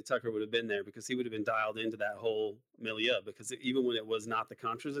surprise me that Tucker would have been there, because he would have been dialed into that whole milieu. Because even when it was not the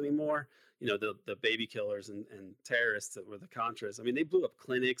Contras anymore, the baby killers and terrorists that were the Contras, I mean, they blew up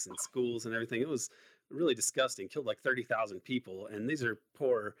clinics and schools and everything. It was really disgusting, killed like 30,000 people. And these are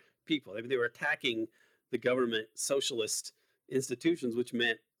poor people. They were attacking the government socialist institutions, which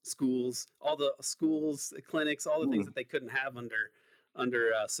meant schools, all the schools, the clinics, all the things that they couldn't have under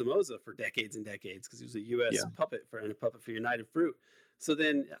Somoza for decades and decades, because he was a U.S. puppet for United Fruit. So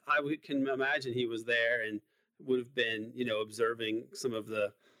then can imagine he was there and would have been, observing some of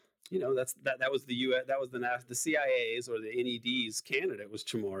the, that was the U.S. that was the CIA's or the NED's candidate was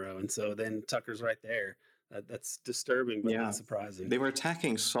Chamorro, and so then Tucker's right there. That's disturbing, but not surprising. They were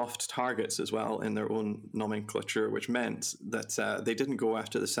attacking soft targets as well in their own nomenclature, which meant that they didn't go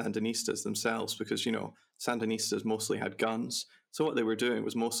after the Sandinistas themselves, because, Sandinistas mostly had guns. So what they were doing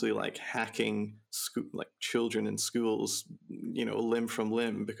was mostly like hacking like children in schools, limb from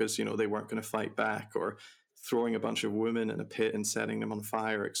limb, because, they weren't going to fight back, or throwing a bunch of women in a pit and setting them on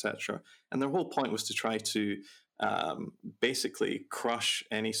fire, etc. And their whole point was to try to basically crush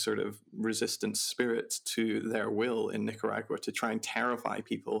any sort of resistance spirit to their will in Nicaragua, to try and terrify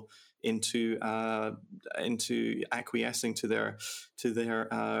people into acquiescing to their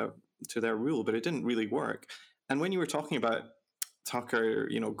rule. But it didn't really work. And when you were talking about Tucker,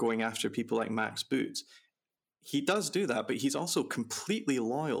 going after people like Max Boot, he does do that, but he's also completely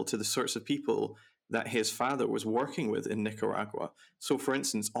loyal to the sorts of people that his father was working with in Nicaragua. So, for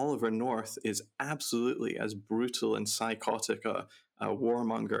instance, Oliver North is absolutely as brutal and psychotic a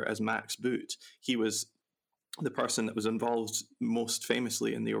warmonger as Max Boot. He was the person that was involved most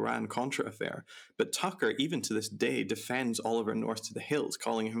famously in the Iran-Contra affair. But Tucker, even to this day, defends Oliver North to the hills,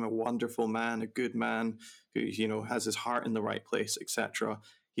 calling him a wonderful man, a good man who, has his heart in the right place, etc.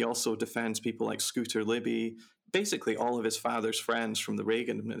 He also defends people like Scooter Libby, basically all of his father's friends from the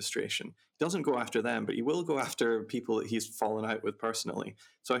Reagan administration. He doesn't go after them, but he will go after people that he's fallen out with personally.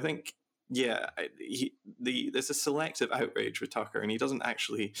 So I think, there's a selective outrage with Tucker, and he doesn't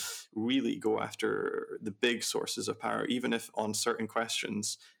actually really go after the big sources of power, even if on certain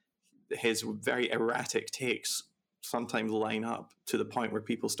questions his very erratic takes sometimes line up to the point where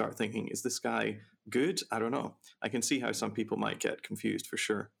people start thinking, is this guy good? I don't know. I can see how some people might get confused, for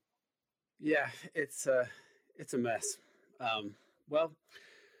sure. Yeah, it's a mess. Well,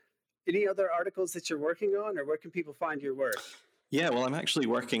 any other articles that you're working on, or where can people find your work? Yeah, well, I'm actually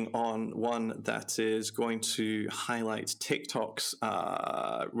working on one that is going to highlight TikTok's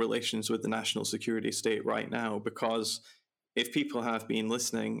relations with the national security state right now, because if people have been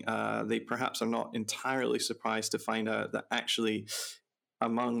listening, they perhaps are not entirely surprised to find out that actually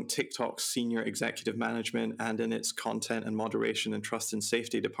among TikTok's senior executive management and in its content and moderation and trust and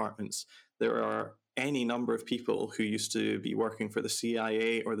safety departments, there are any number of people who used to be working for the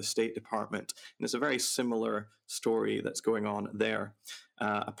CIA or the State Department. And it's a very similar story that's going on there.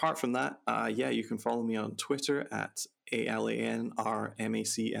 Apart from that, you can follow me on Twitter at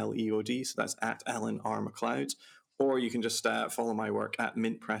AlanRMacleod. So that's at Alan R. MacLeod. Or you can just follow my work at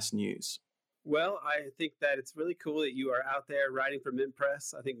Mint Press News. Well, I think that it's really cool that you are out there writing for Mint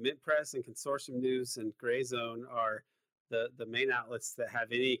Press. I think Mint Press and Consortium News and Gray Zone are the main outlets that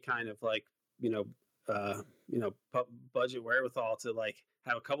have any kind of budget wherewithal to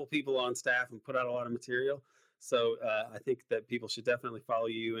have a couple people on staff and put out a lot of material. So I think that people should definitely follow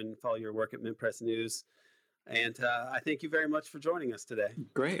you and follow your work at Mint Press News. And I thank you very much for joining us today.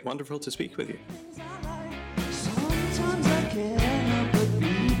 Great. Wonderful to speak with you. Sometimes I can't help but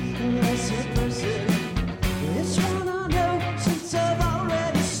be reciprocity. It's one I know since I've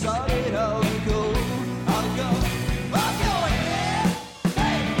already started. I'll go, yeah.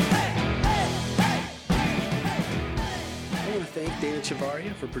 I want to thank Dana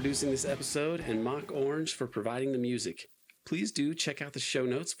Chavaria for producing this episode and Mock Orange for providing the music. Please do check out the show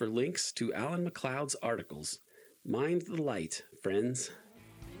notes for links to Alan MacLeod's articles. Mind the light, friends.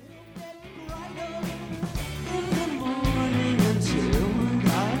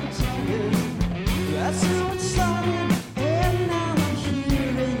 That's how it started, and now I'm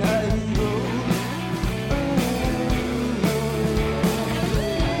here and I know.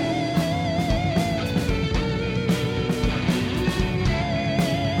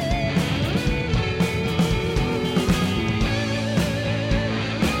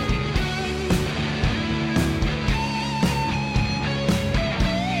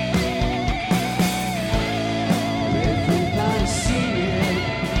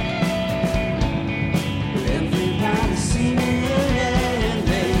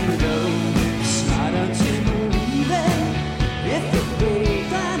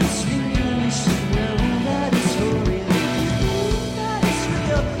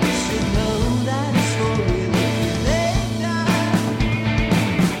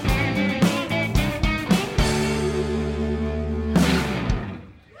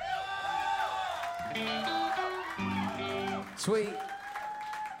 Sweet.